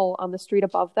manhole on the street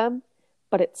above them,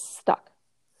 but it's stuck.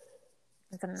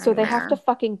 So they have to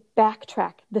fucking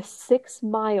backtrack the 6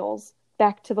 miles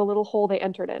back to the little hole they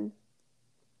entered in.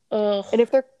 Ugh. And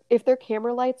if their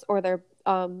camera lights or their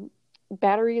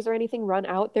batteries or anything run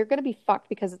out, they're gonna be fucked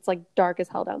because it's like dark as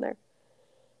hell down there.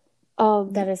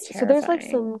 That is terrifying. So there's like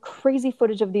some crazy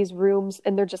footage of these rooms,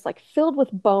 and they're just like filled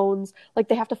with bones. Like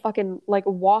they have to fucking like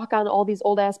walk on all these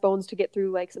old ass bones to get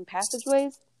through like some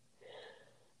passageways.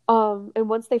 And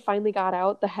once they finally got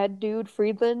out, the head dude,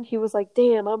 Friedland, he was like,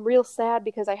 damn, I'm real sad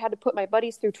because I had to put my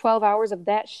buddies through 12 hours of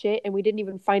that shit and we didn't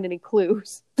even find any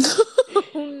clues. Oh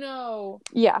no.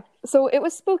 Yeah. So it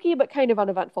was spooky, but kind of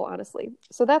uneventful, honestly.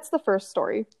 So that's the first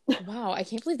story. Wow, I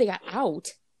can't believe they got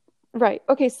out. Right.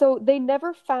 Okay, so they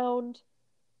never found,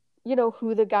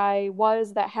 who the guy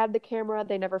was that had the camera.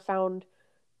 They never found,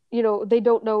 they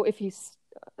don't know if he's,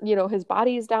 his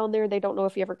body is down there. They don't know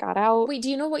if he ever got out. Wait, do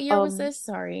you know what year was this?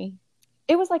 Sorry.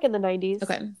 It was like in the 90s.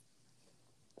 Okay.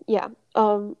 Yeah.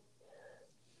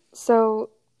 So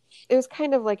it was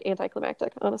kind of like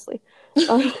anticlimactic, honestly.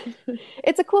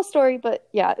 It's a cool story, but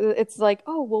yeah, it's like,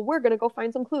 oh, well, we're gonna go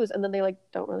find some clues, and then they like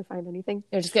don't really find anything.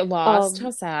 They just get lost.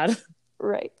 How sad.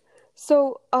 Right.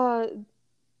 So, so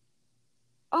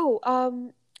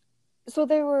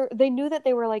they knew that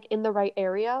they were like in the right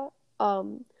area,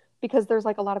 because there's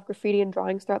like a lot of graffiti and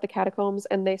drawings throughout the catacombs,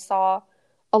 and they saw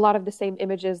a lot of the same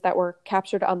images that were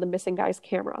captured on the missing guy's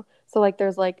camera. So like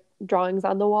there's like drawings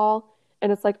on the wall, and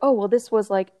it's like, oh, well, this was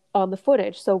like on the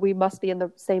footage, so we must be in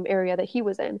the same area that he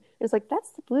was in. And it's like,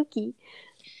 that's spooky.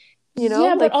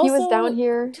 Yeah, like also, he was down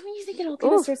here. Don't you think it all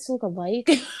kind of starts to look alike?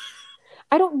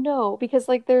 I don't know, because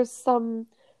like there's some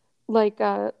like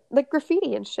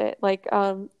graffiti and shit. Like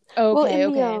well,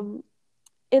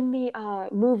 in the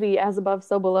movie As Above,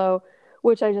 So Below,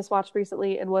 which I just watched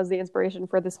recently and was the inspiration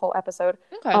for this whole episode.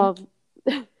 Okay.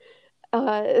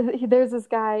 There's this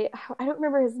guy, I don't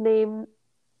remember his name.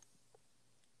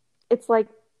 It's like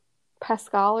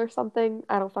Pascal or something.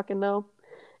 I don't fucking know.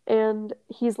 And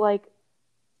he's like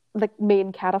the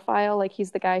main cataphile. Like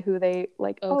he's the guy who they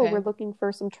like, oh, we're looking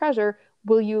for some treasure.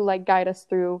 Will you like guide us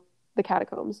through the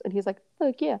catacombs? And he's like,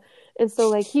 fuck yeah. And so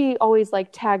like he always like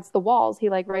tags the walls. He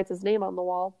like writes his name on the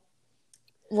wall.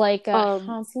 Like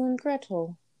Hansel and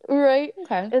Gretel. Right?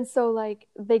 Okay. And so like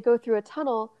they go through a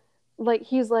tunnel. Like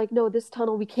he's like, no, this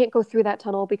tunnel, we can't go through that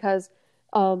tunnel because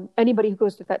anybody who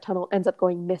goes through that tunnel ends up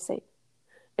going missing.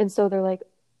 And so they're like,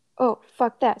 oh,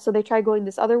 fuck that. So they try going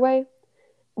this other way,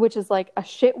 which is like a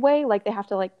shit way. Like they have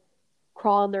to like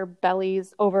crawl on their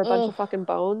bellies over a bunch of fucking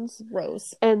bones.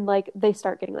 Gross. And like they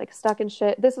start getting like stuck in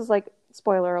shit. This is like,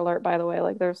 spoiler alert, by the way.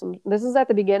 Like this is at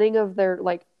the beginning of their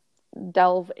like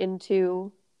delve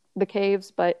into the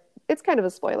caves, but it's kind of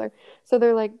a spoiler. So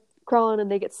they're like crawling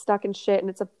and they get stuck in shit and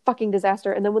it's a fucking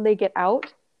disaster. And then when they get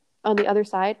out on the other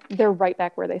side, they're right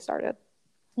back where they started.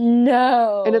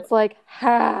 No. And it's like,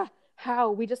 how?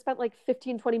 We just spent like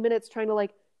 15, 20 minutes trying to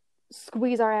like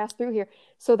squeeze our ass through here.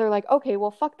 So they're like, okay,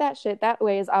 well, fuck that shit. That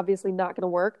way is obviously not going to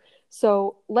work.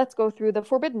 So let's go through the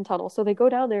forbidden tunnel. So they go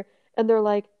down there and they're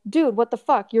like, dude, what the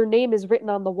fuck? Your name is written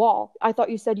on the wall. I thought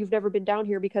you said you've never been down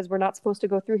here because we're not supposed to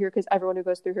go through here because everyone who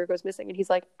goes through here goes missing. And he's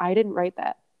like, I didn't write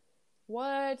that.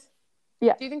 What?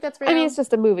 Yeah. Do you think that's real? I mean, it's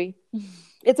just a movie.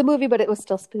 It's a movie, but it was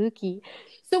still spooky.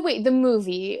 So wait, the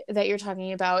movie that you're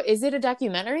talking about, is it a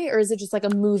documentary or is it just like a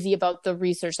movie about the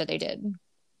research that they did?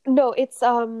 No, it's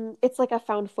like a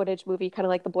found footage movie, kind of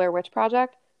like the Blair Witch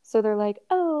Project. So they're like,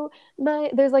 oh,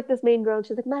 there's like this main girl, and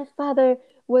she's like, my father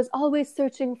was always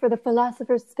searching for the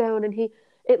Philosopher's Stone, and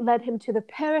it led him to the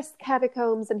Paris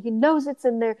catacombs, and he knows it's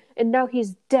in there, and now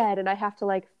he's dead, and I have to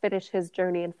like finish his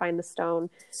journey and find the stone.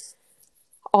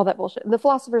 All that bullshit. And the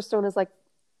Philosopher's Stone is like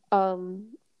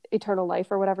eternal life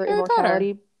or whatever, Harry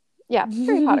immortality. Potter. Yeah,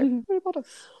 Harry Potter. Harry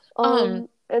Potter.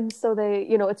 And so they,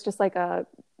 you know, it's just like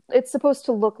it's supposed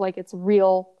to look like it's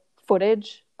real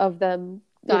footage of them,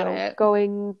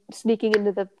 sneaking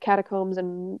into the catacombs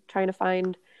and trying to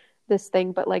find this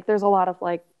thing. But like, there's a lot of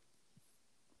like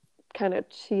kind of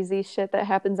cheesy shit that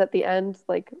happens at the end,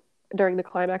 like during the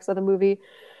climax of the movie.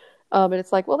 And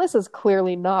it's like, well, this is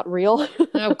clearly not real.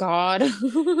 Oh God.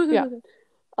 Yeah.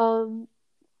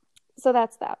 So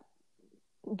that's that.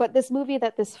 But this movie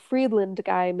that this Friedland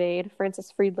guy made,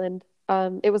 Francis Friedland,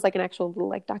 it was like an actual little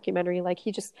like documentary. Like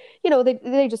he just, you know,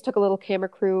 they just took a little camera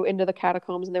crew into the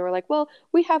catacombs and they were like, well,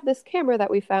 we have this camera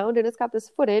that we found and it's got this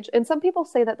footage. And some people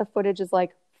say that the footage is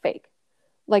like fake.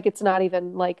 Like it's not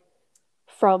even like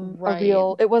from a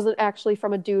real, it wasn't actually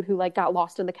from a dude who like got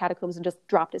lost in the catacombs and just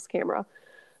dropped his camera.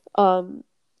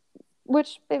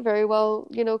 Which they very well,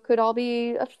 you know, could all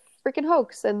be a freaking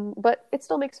hoax, but it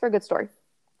still makes for a good story.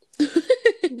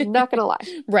 Not gonna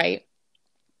lie. Right.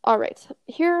 All right.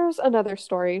 Here's another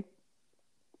story.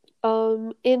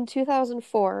 In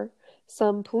 2004,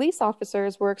 some police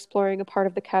officers were exploring a part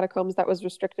of the catacombs that was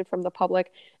restricted from the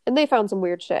public, and they found some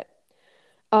weird shit.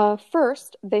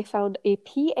 First, they found a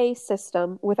PA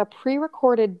system with a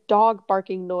pre-recorded dog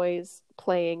barking noise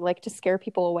playing, like to scare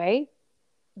people away.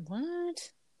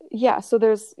 What? Yeah, so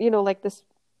there's, you know, like this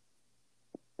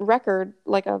record,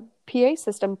 like a PA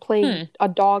system playing a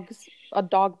dog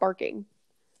barking.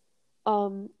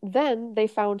 Then they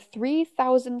found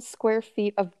 3,000 square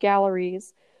feet of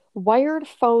galleries, wired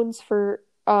phones.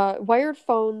 Let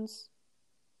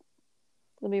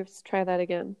me try that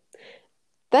again.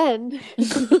 Then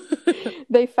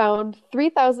they found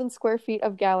 3,000 square feet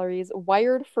of galleries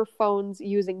wired for phones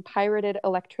using pirated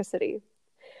electricity.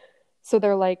 So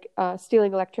they're like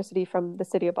stealing electricity from the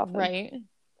city above them. Right.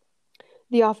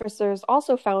 The officers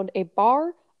also found a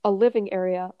bar, a living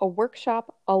area, a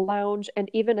workshop, a lounge, and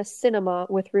even a cinema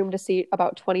with room to seat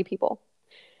about 20 people.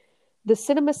 The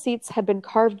cinema seats had been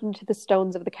carved into the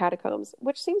stones of the catacombs,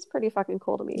 which seems pretty fucking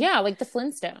cool to me. Yeah, like the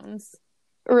Flintstones.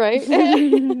 Right?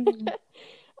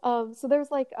 So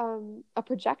there's like a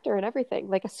projector and everything,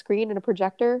 like a screen and a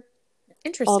projector.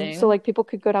 Interesting. So like people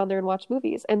could go down there and watch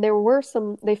movies. And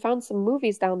they found some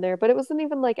movies down there, but it wasn't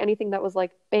even like anything that was like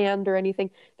banned or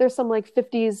anything. There's some like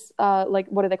 50s, like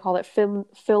what do they call it? Film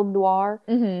noir.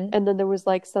 Mm-hmm. And then there was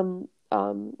like some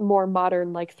more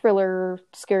modern like thriller,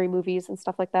 scary movies and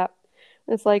stuff like that.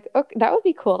 And it's like, okay, that would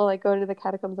be cool to like go into the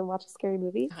catacombs and watch a scary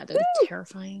movie. God, that'd be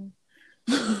terrifying.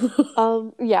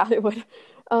 Yeah, it would.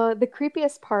 The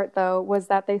creepiest part though was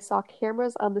that they saw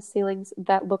cameras on the ceilings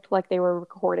that looked like they were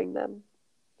recording them.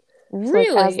 Really?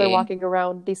 So, like, as they're walking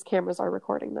around, these cameras are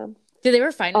recording them. Did they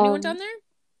ever find anyone down there?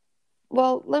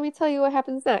 Well, let me tell you what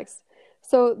happens next.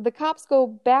 So the cops go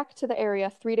back to the area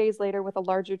 3 days later with a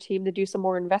larger team to do some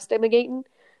more investigating.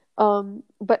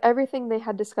 But everything they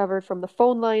had discovered from the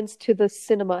phone lines to the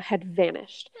cinema had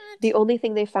vanished. What? The only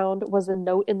thing they found was a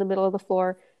note in the middle of the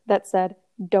floor that said,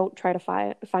 "Don't try to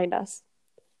find us.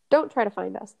 Don't try to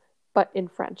find us," but in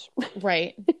French.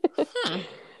 Right.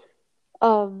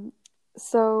 Huh.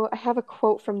 So I have a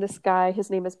quote from this guy. His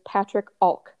name is Patrick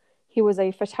Alk. He was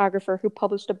a photographer who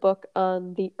published a book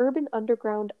on the urban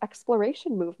underground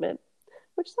exploration movement,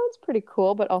 which sounds pretty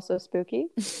cool, but also spooky.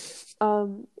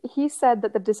 He said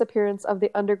that the disappearance of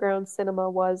the underground cinema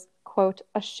was, quote,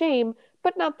 "a shame,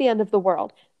 but not the end of the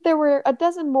world. There were a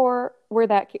dozen more where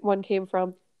that one came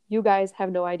from. You guys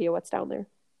have no idea what's down there."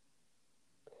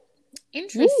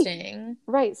 Interesting.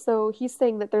 Right. So he's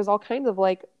saying that there's all kinds of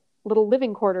like little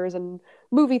living quarters and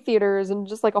movie theaters and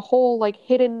just like a whole like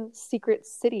hidden secret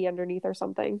city underneath or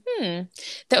something.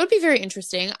 That would be very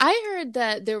interesting. I heard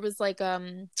that there was like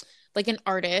an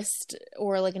artist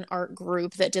or like an art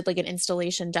group that did like an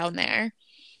installation down there,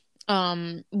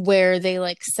 where they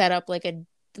like set up like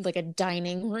a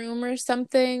dining room or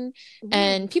something. Mm-hmm.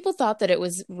 And people thought that it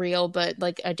was real, but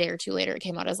like a day or two later it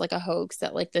came out as like a hoax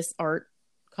that like this art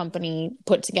company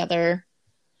put together.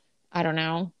 I don't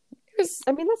know.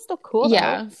 I mean, that's still cool.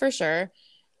 Yeah, though. For sure.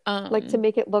 Like to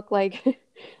make it look like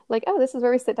oh, this is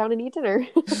where we sit down and eat dinner.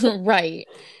 Right.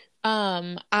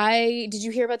 Did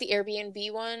you hear about the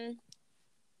Airbnb one?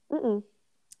 Mm-mm.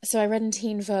 So I read in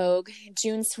Teen Vogue,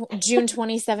 June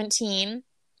 2017.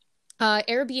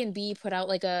 Airbnb put out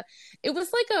it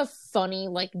was like a funny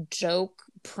like joke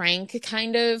prank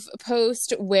kind of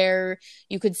post where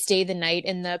you could stay the night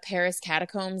in the Paris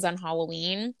catacombs on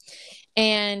Halloween.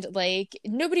 And like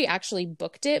nobody actually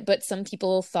booked it, but some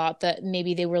people thought that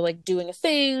maybe they were like doing a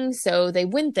thing, so they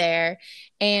went there,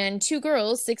 and two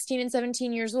girls, 16 and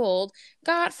 17 years old,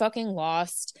 got fucking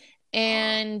lost.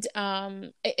 And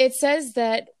it says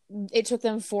that it took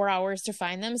them 4 hours to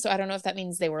find them, so I don't know if that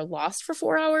means they were lost for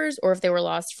 4 hours or if they were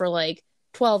lost for like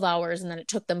 12 hours and then it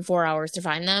took them 4 hours to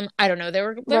find them. I don't know. They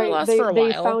were Right. lost for a They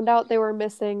while. found out they were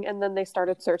missing and then they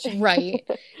started searching. Right.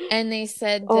 And they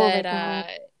said Oh my that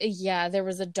God. yeah, there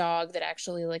was a dog that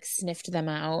actually like sniffed them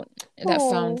out that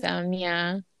found Oh, them.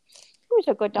 Yeah. he was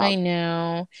a good I dog.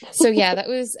 know. So yeah, that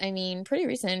was, I mean, pretty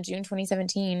recent, June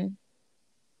 2017.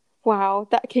 Wow.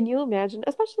 That, can you imagine?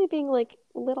 Especially being like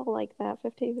little like that,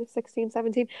 15, 16,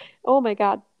 17. Oh my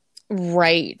God.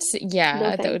 Right. No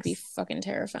Yeah, that would be thanks. fucking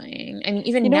terrifying. I mean, You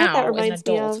even know what that now as an reminds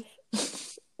me adult.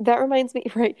 of? That reminds me,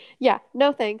 right? Yeah,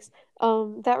 no thanks.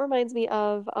 That reminds me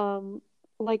of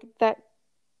like that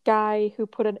guy who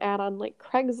put an ad on like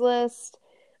Craigslist.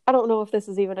 I don't know if this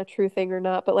is even a true thing or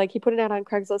not, but like he put an ad on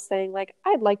Craigslist saying like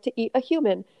I'd like to eat a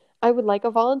human. I would like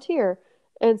a volunteer.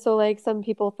 And so like some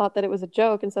people thought that it was a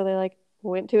joke, and so they like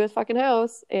went to his fucking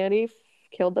house and he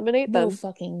killed them and ate No them.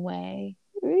 fucking way.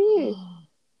 Eee.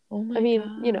 Oh I my mean,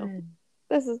 God.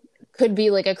 this is Could be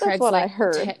like a that's what I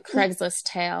heard. Craigslist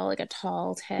tale, like a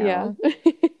tall Yeah. tale.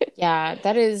 Yeah, that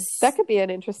That is could be an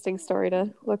interesting story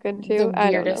to look the into. I don't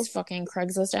know. weirdest fucking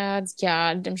Craigslist ads.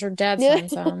 Yeah, I'm sure Dad's Yeah. found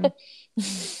some.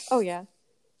 Oh yeah.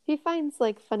 He finds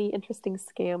like funny, interesting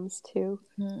scams too.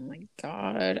 Oh my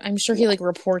God. I'm sure he Yeah. like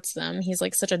reports them. He's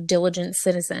like such a diligent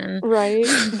citizen. Right.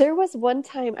 There was one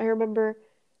time I remember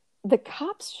the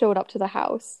cops showed up to the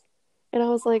house and I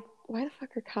was like, why the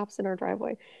fuck are cops in our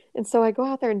driveway? And so I go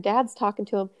out there and Dad's talking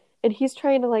to him and he's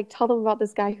trying to like tell them about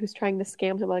this guy who's trying to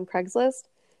scam him on Craigslist.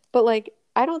 But like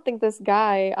I don't think this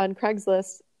guy on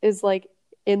Craigslist is like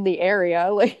in the area.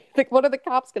 Like what are the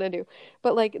cops gonna do?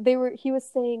 But like he was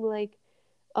saying like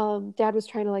Dad was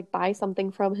trying to like buy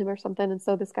something from him or something, and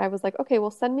so this guy was like, okay,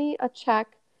 well send me a check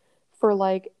for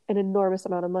like an enormous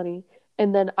amount of money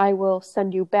and then I will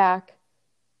send you back,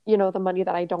 the money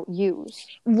that I don't use.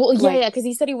 Well, yeah, Like, because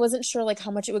he said he wasn't sure like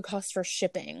how much it would cost for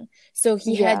shipping. So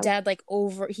he had yeah, Dad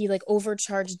he like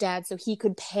overcharged Dad so he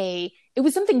could pay. It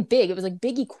was something big. It was like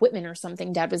big equipment or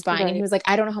something Dad was buying. And he right. was like,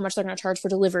 I don't know how much they're going to charge for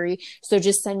delivery. So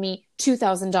just send me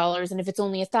 $2,000. And if it's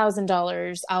only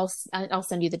 $1,000, I'll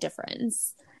send you the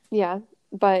difference. Yeah,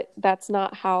 but that's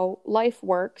not how life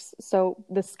works. So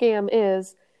the scam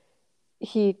is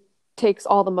he takes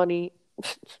all the money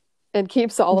and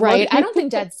keeps all the Right. money. I don't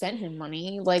think Dad sent him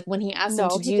money. Like when he asked him No,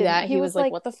 to he do didn't. that, He he was was like,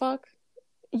 like, what the fuck?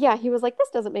 yeah, he was like, this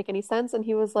doesn't make any sense. And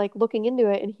he was like looking into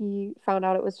it and he found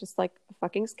out it was just like a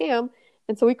fucking scam.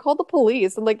 And so he called the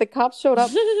police and like the cops showed up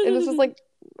and it's just like,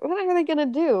 what are they gonna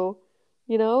do?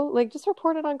 Like just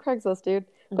report it on Craigslist, dude.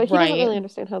 But he doesn't Right. really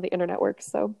understand how the internet works,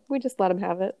 so we just let him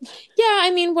have it. Yeah,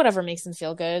 I mean, whatever makes him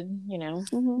feel good, you know.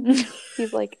 Hmm.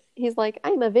 He's like,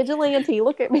 I'm a vigilante.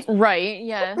 Look at me. Right,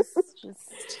 yes.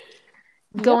 Just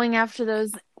Yep. going after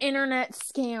those internet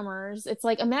scammers. It's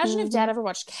like, imagine if Dad Hmm. ever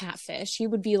watched Catfish. He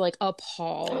would be like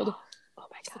appalled. Oh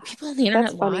my God, People on the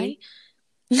that's internet lie.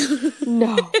 funny.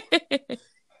 No,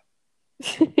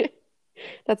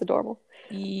 that's adorable.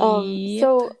 Yep.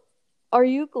 So are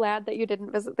you glad that you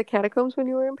didn't visit the catacombs when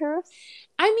you were in Paris?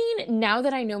 I mean, now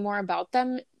that I know more about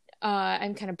them,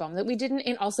 I'm kind of bummed that we didn't,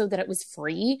 and also that it was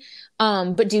free.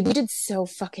 But dude, we did so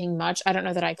fucking much. I don't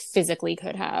know that I physically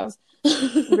could have.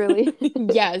 Really?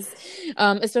 Yes.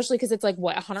 Especially because it's like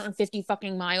what 150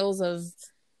 fucking miles of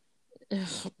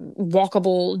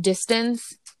walkable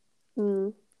distance.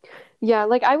 Mm. Yeah,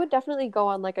 like I would definitely go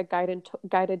on like a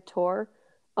guided tour,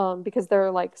 because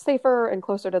they're like safer and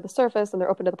closer to the surface and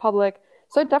they're open to the public.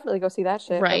 So I'd definitely go see that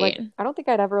shit. But like Right. I don't think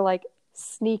I'd ever like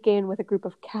sneak in with a group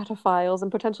of cataphiles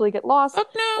and potentially get lost Fuck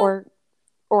no.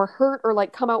 or hurt or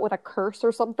like come out with a curse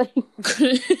or something.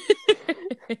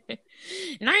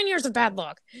 9 years of bad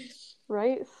luck.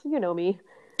 Right? You know me.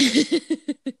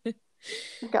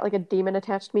 I've got like a demon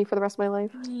attached to me for the rest of my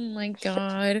life. Oh my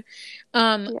God.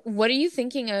 Yeah. What are you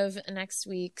thinking of next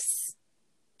week's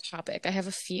topic? I have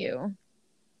a few.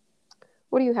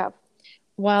 What do you have?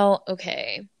 Well,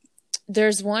 okay.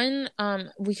 There's one,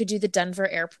 we could do the Denver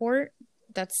airport.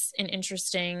 That's an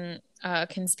interesting,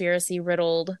 conspiracy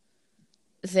riddled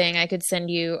thing I could send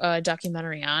you a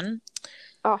documentary on.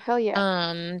 Oh, hell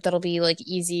yeah. That'll be like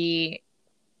easy,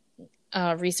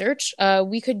 research.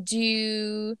 We could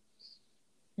do,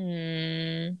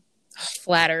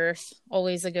 Flat Earth,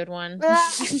 always a good one.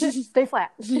 Stay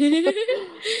flat.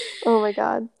 Oh my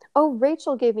God. Oh,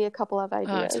 Rachel gave me a couple of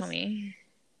ideas. Tell me.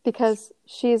 because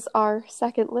she's our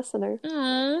second listener.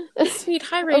 Aw, sweet.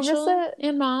 Hi, Rachel. Arissa,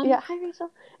 and Mom. Yeah, hi, Rachel.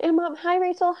 And Mom. Hi,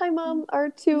 Rachel. Hi, Mom. Our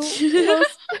two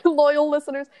most loyal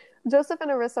listeners. Joseph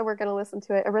and Arissa were going to listen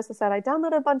to it. Arissa said, I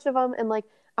downloaded a bunch of them, and, like,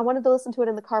 I wanted to listen to it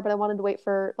in the car, but I wanted to wait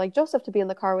for, like, Joseph to be in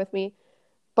the car with me.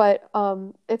 But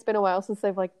it's been a while since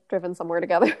they've, like, driven somewhere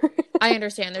together. I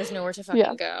understand. There's nowhere to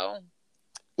fucking go.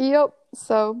 Yep.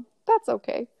 So that's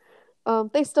okay.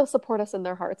 They still support us in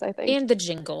their hearts, I think. And the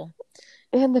jingle.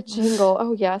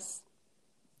 Oh, yes.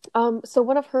 So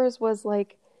one of hers was,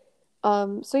 like,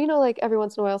 so, you know, like, every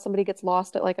once in a while somebody gets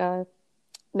lost at, like, a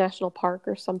national park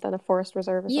or something, a forest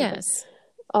reserve or something. Yes.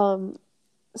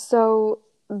 So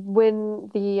when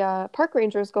the park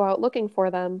rangers go out looking for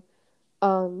them,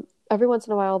 every once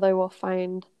in a while they will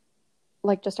find,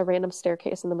 like, just a random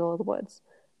staircase in the middle of the woods.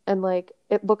 And, like,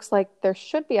 it looks like there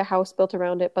should be a house built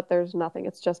around it, but there's nothing.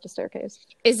 It's just a staircase.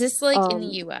 Is this, like, in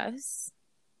the U.S.?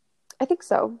 I think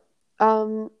so.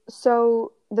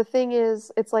 So the thing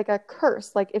is, it's like a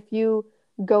curse. Like, if you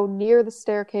go near the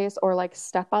staircase or, like,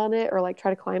 step on it or, like, try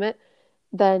to climb it,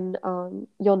 then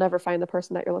you'll never find the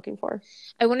person that you're looking for.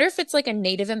 I wonder if it's, like, a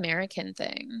Native American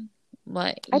thing.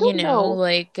 Like, I don't know.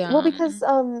 Like... Well, because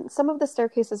some of the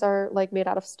staircases are, like, made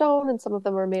out of stone and some of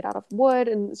them are made out of wood,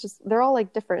 and it's just, they're all,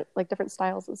 like, different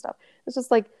styles and stuff. It's just,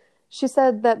 like, she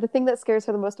said that the thing that scares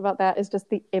her the most about that is just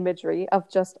the imagery of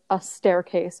just a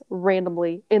staircase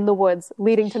randomly in the woods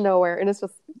leading to nowhere. And it's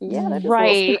just, yeah, that is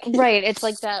right. It's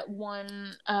like that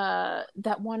one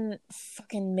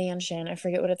fucking mansion. I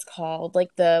forget what it's called.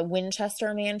 Like the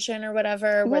Winchester Mansion or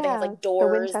whatever, where they have, like,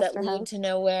 doors that lead to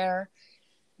nowhere.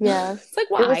 Yeah. It's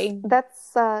like, why?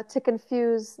 That's to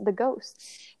confuse the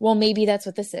ghosts. Well, maybe that's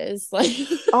what this is. Like,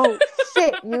 oh,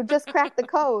 shit. You just cracked the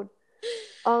code.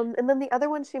 And then the other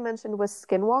one she mentioned was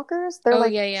skinwalkers. They're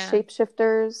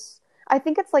shapeshifters. I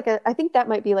think that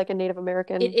might be like a Native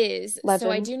American. It is. Legend.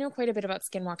 So I do know quite a bit about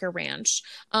Skinwalker Ranch.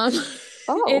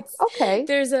 Okay.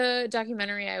 There's a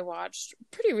documentary I watched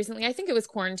pretty recently. I think it was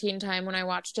quarantine time when I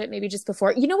watched it, maybe just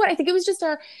before. You know what? I think it was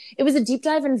it was a deep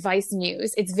dive in Vice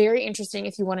News. It's very interesting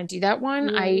if you want to do that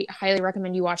one. I highly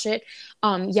recommend you watch it.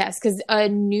 Yes, because a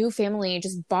new family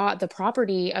just bought the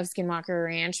property of Skinwalker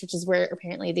Ranch, which is where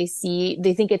apparently they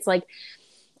think it's like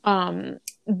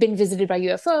been visited by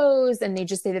UFOs, and they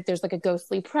just say that there's like a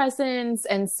ghostly presence,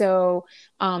 and so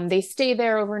they stay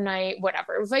there overnight,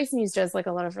 whatever. Vice News does like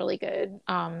a lot of really good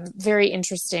very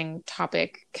interesting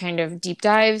topic kind of deep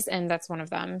dives, and that's one of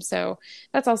them. So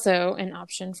that's also an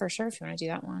option for sure if you want to do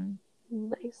that one.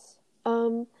 Nice.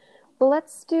 Well,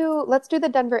 let's do the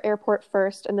Denver airport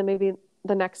first, and then maybe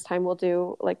the next time we'll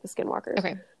do like the Skinwalkers.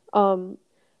 Okay.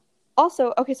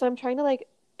 Also, okay, so I'm trying to like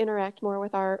interact more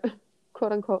with our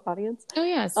quote unquote audience. Oh,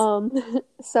 yes.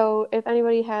 So if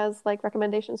anybody has like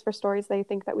recommendations for stories they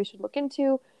think that we should look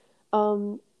into,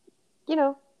 send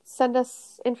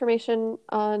us information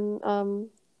on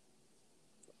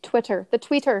Twitter. The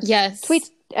tweeter. Yes. Tweet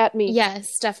at me.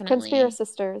 Yes, definitely. Conspira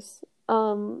Sisters.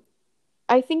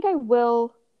 I think I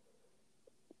will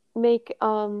make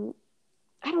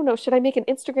I don't know, should I make an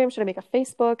Instagram? Should I make a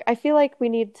Facebook? I feel like we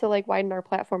need to like widen our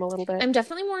platform a little bit. I'm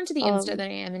definitely more into the Insta than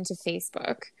I am into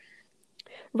Facebook.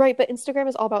 Right, but Instagram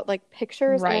is all about like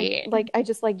pictures. Right. And, like I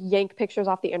just like yank pictures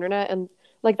off the internet, and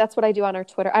like that's what I do on our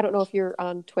Twitter. I don't know if you're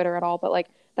on Twitter at all, but like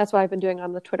that's what I've been doing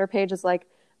on the Twitter page is like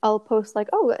I'll post like,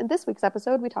 oh, in this week's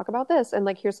episode we talk about this, and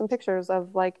like here's some pictures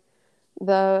of like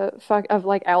the fuck of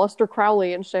like Aleister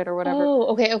Crowley and shit or whatever.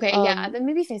 Oh, okay. Yeah, then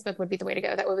maybe Facebook would be the way to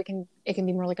go. That way it can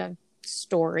be more like a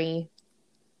story.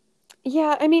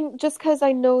 Yeah, I mean, just because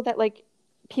I know that like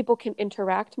people can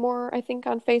interact more, I think,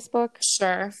 on Facebook.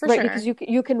 Sure, for right, sure. Because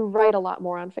you can write a lot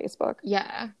more on Facebook.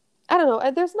 Yeah. I don't know.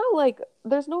 There's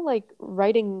no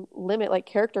writing limit, like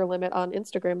character limit on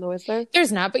Instagram though, is there?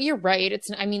 There's not, but you're right. This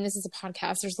is a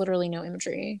podcast. There's literally no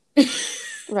imagery.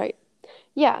 Right.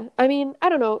 Yeah. I mean, I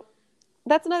don't know.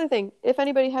 That's another thing. If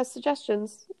anybody has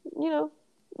suggestions,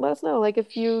 let us know. Like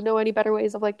if you know any better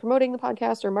ways of like promoting the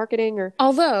podcast or marketing or.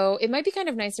 Although it might be kind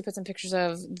of nice to put some pictures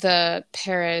of the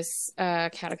Paris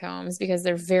catacombs because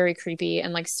they're very creepy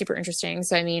and like super interesting.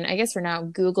 So I mean, I guess for now,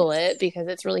 Google it because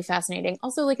it's really fascinating.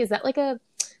 Also, like, is that like a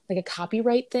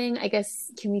copyright thing? I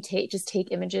guess can we take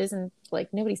images and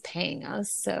like nobody's paying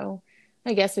us, so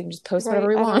I guess we can just post whatever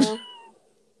we want.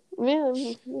 Yeah,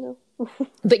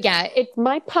 But yeah, It's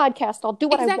my podcast. I'll do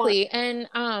what I want. exactly. And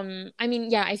I mean,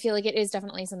 yeah, I feel like it is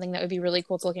definitely something that would be really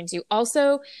cool to look into.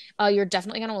 Also, you're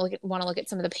definitely gonna want to look at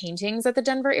some of the paintings at the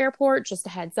Denver airport. Just a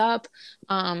heads up.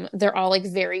 They're all like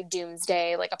very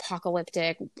doomsday, like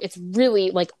apocalyptic. It's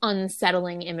really like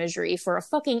unsettling imagery for a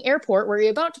fucking airport where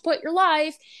you're about to put your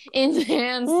life in the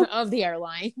hands of the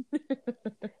airline.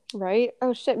 Right?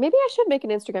 Oh shit. Maybe I should make an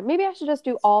Instagram. Maybe I should just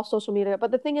do all social media.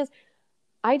 But the thing is,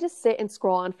 I just sit and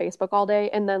scroll on Facebook all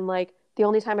day, and then like the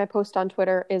only time I post on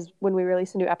Twitter is when we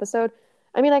release a new episode.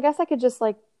 I mean, I guess I could just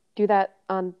like do that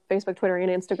on Facebook, Twitter, and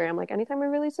Instagram. Like anytime we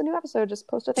release a new episode, just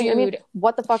post a thing. Dude, I mean,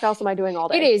 what the fuck else am I doing all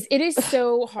day? it is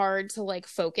so hard to like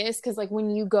focus because like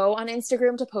when you go on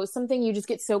Instagram to post something, you just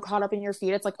get so caught up in your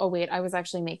feed. It's like, oh wait, I was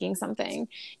actually making something.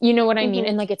 You know what I mean?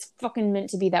 And like it's fucking meant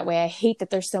to be that way. I hate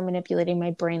that they're so manipulating my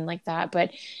brain like that,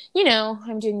 but you know,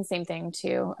 I'm doing the same thing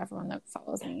to everyone that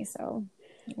follows me. So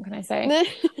what can I say?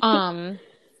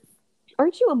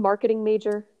 Aren't you a marketing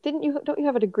major? Don't you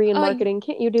have a degree in marketing?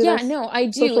 Can't you do yeah, this? no, I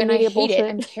do, social and I media hate bullshit? it.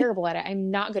 I'm terrible at it. I'm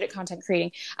not good at content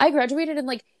creating. I graduated in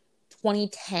like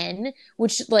 2010,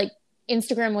 which like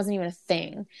Instagram wasn't even a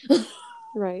thing.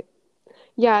 Right.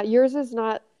 Yeah, yours is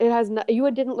not. It has not. You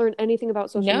didn't learn anything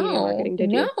about social media marketing,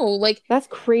 did you? No, like That's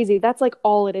crazy. That's like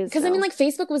all it is. because I mean, like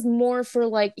Facebook was more for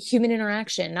like human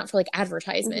interaction, not for like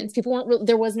advertisements. People weren't.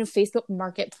 There was no Facebook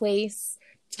Marketplace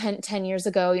 10 years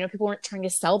ago. You know, people weren't trying to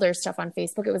sell their stuff on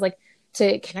Facebook. It was like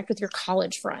to connect with your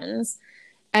college friends,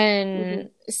 and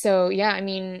so yeah, I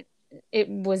mean, it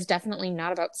was definitely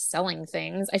not about selling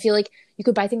things. I feel like you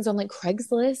could buy things on like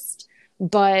Craigslist,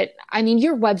 but I mean,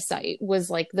 your website was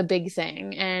like the big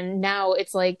thing, and now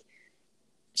it's like.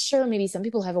 Sure, maybe some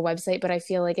people have a website, but I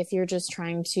feel like if you're just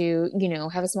trying to, you know,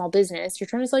 have a small business, you're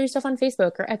trying to sell your stuff on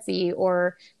Facebook or Etsy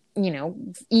or, you know,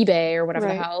 eBay or whatever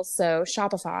the hell. So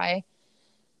Shopify.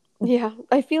 Yeah,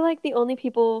 I feel like the only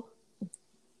people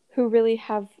who really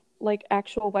have like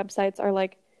actual websites are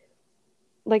like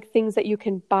things that you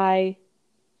can buy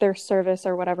their service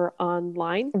or whatever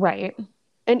online. Right.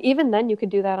 And even then you could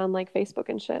do that on like Facebook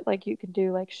and shit. Like you could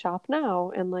do like shop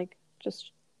now and like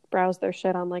just browse their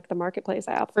shit on like the marketplace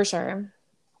app. For sure.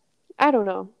 I don't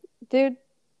know. Dude,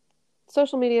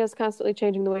 social media is constantly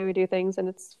changing the way we do things and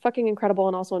it's fucking incredible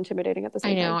and also intimidating at the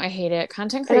same time. I know, I hate it.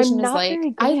 Content creation is like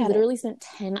I literally spent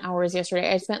 10 hours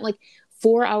yesterday. I spent like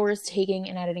 4 hours taking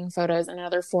and editing photos and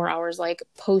another 4 hours like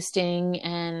posting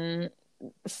and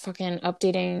fucking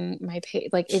updating my page.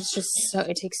 Like it's just so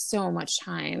it takes so much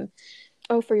time.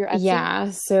 Oh, for your Etsy?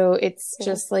 Yeah, so it's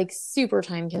just like super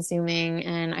time consuming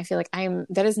and I feel like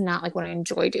that is not like what I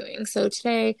enjoy doing. So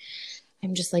today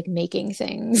I'm just like making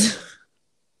things.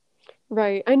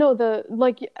 Right. I know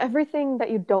like everything that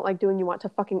you don't like doing you want to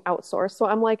fucking outsource. So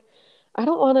I'm like, I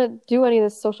don't want to do any of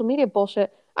this social media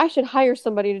bullshit. I should hire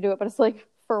somebody to do it, but it's like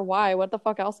for why? What the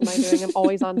fuck else am I doing? I'm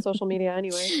always on social media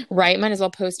anyway. Right, might as well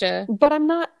post But I'm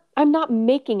not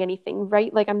making anything,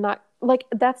 right? Like I'm not like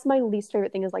that's my least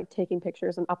favorite thing is like taking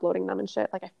pictures and uploading them and shit.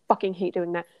 Like I fucking hate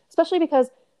doing that. Especially because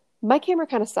my camera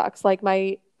kind of sucks, like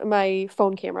my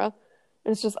phone camera.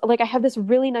 And it's just like I have this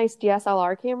really nice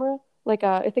DSLR camera, like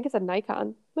I think it's a Nikon.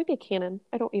 It might be a Canon.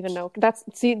 I don't even know.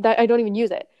 That I don't even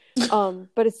use it.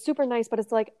 But it's super nice, but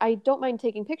it's like I don't mind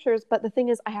taking pictures, but the thing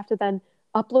is I have to then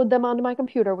upload them onto my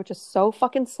computer, which is so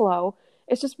fucking slow.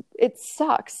 It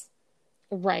sucks.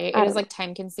 Right. It is like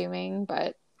time consuming,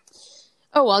 but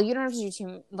oh well, you don't have to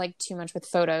do too much with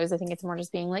photos. I think it's more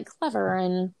just being like clever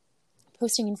and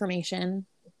posting information.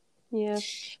 Yeah.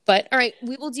 But all right,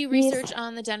 we will do research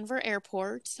on the Denver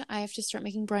airport. I have to start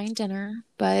making Brian dinner,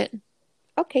 but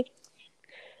okay.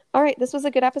 All right, this was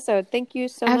a good episode. Thank you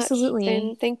so much. Absolutely.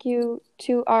 And thank you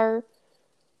to our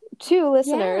 2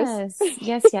 listeners.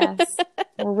 Yes.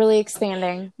 We're really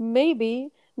expanding.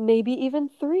 Maybe even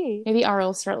 3. Maybe Ari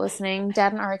will start listening.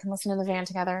 Dad and Ari can listen in the van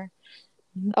together.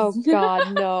 Oh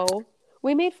God, no.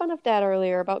 We made fun of Dad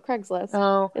earlier about Craigslist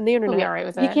and the internet. We'll be all right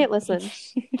with it. He can't listen.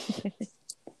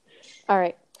 All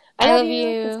right. I love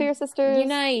you. Conspiracy Sisters.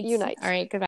 Unite. Unite. All right, goodbye.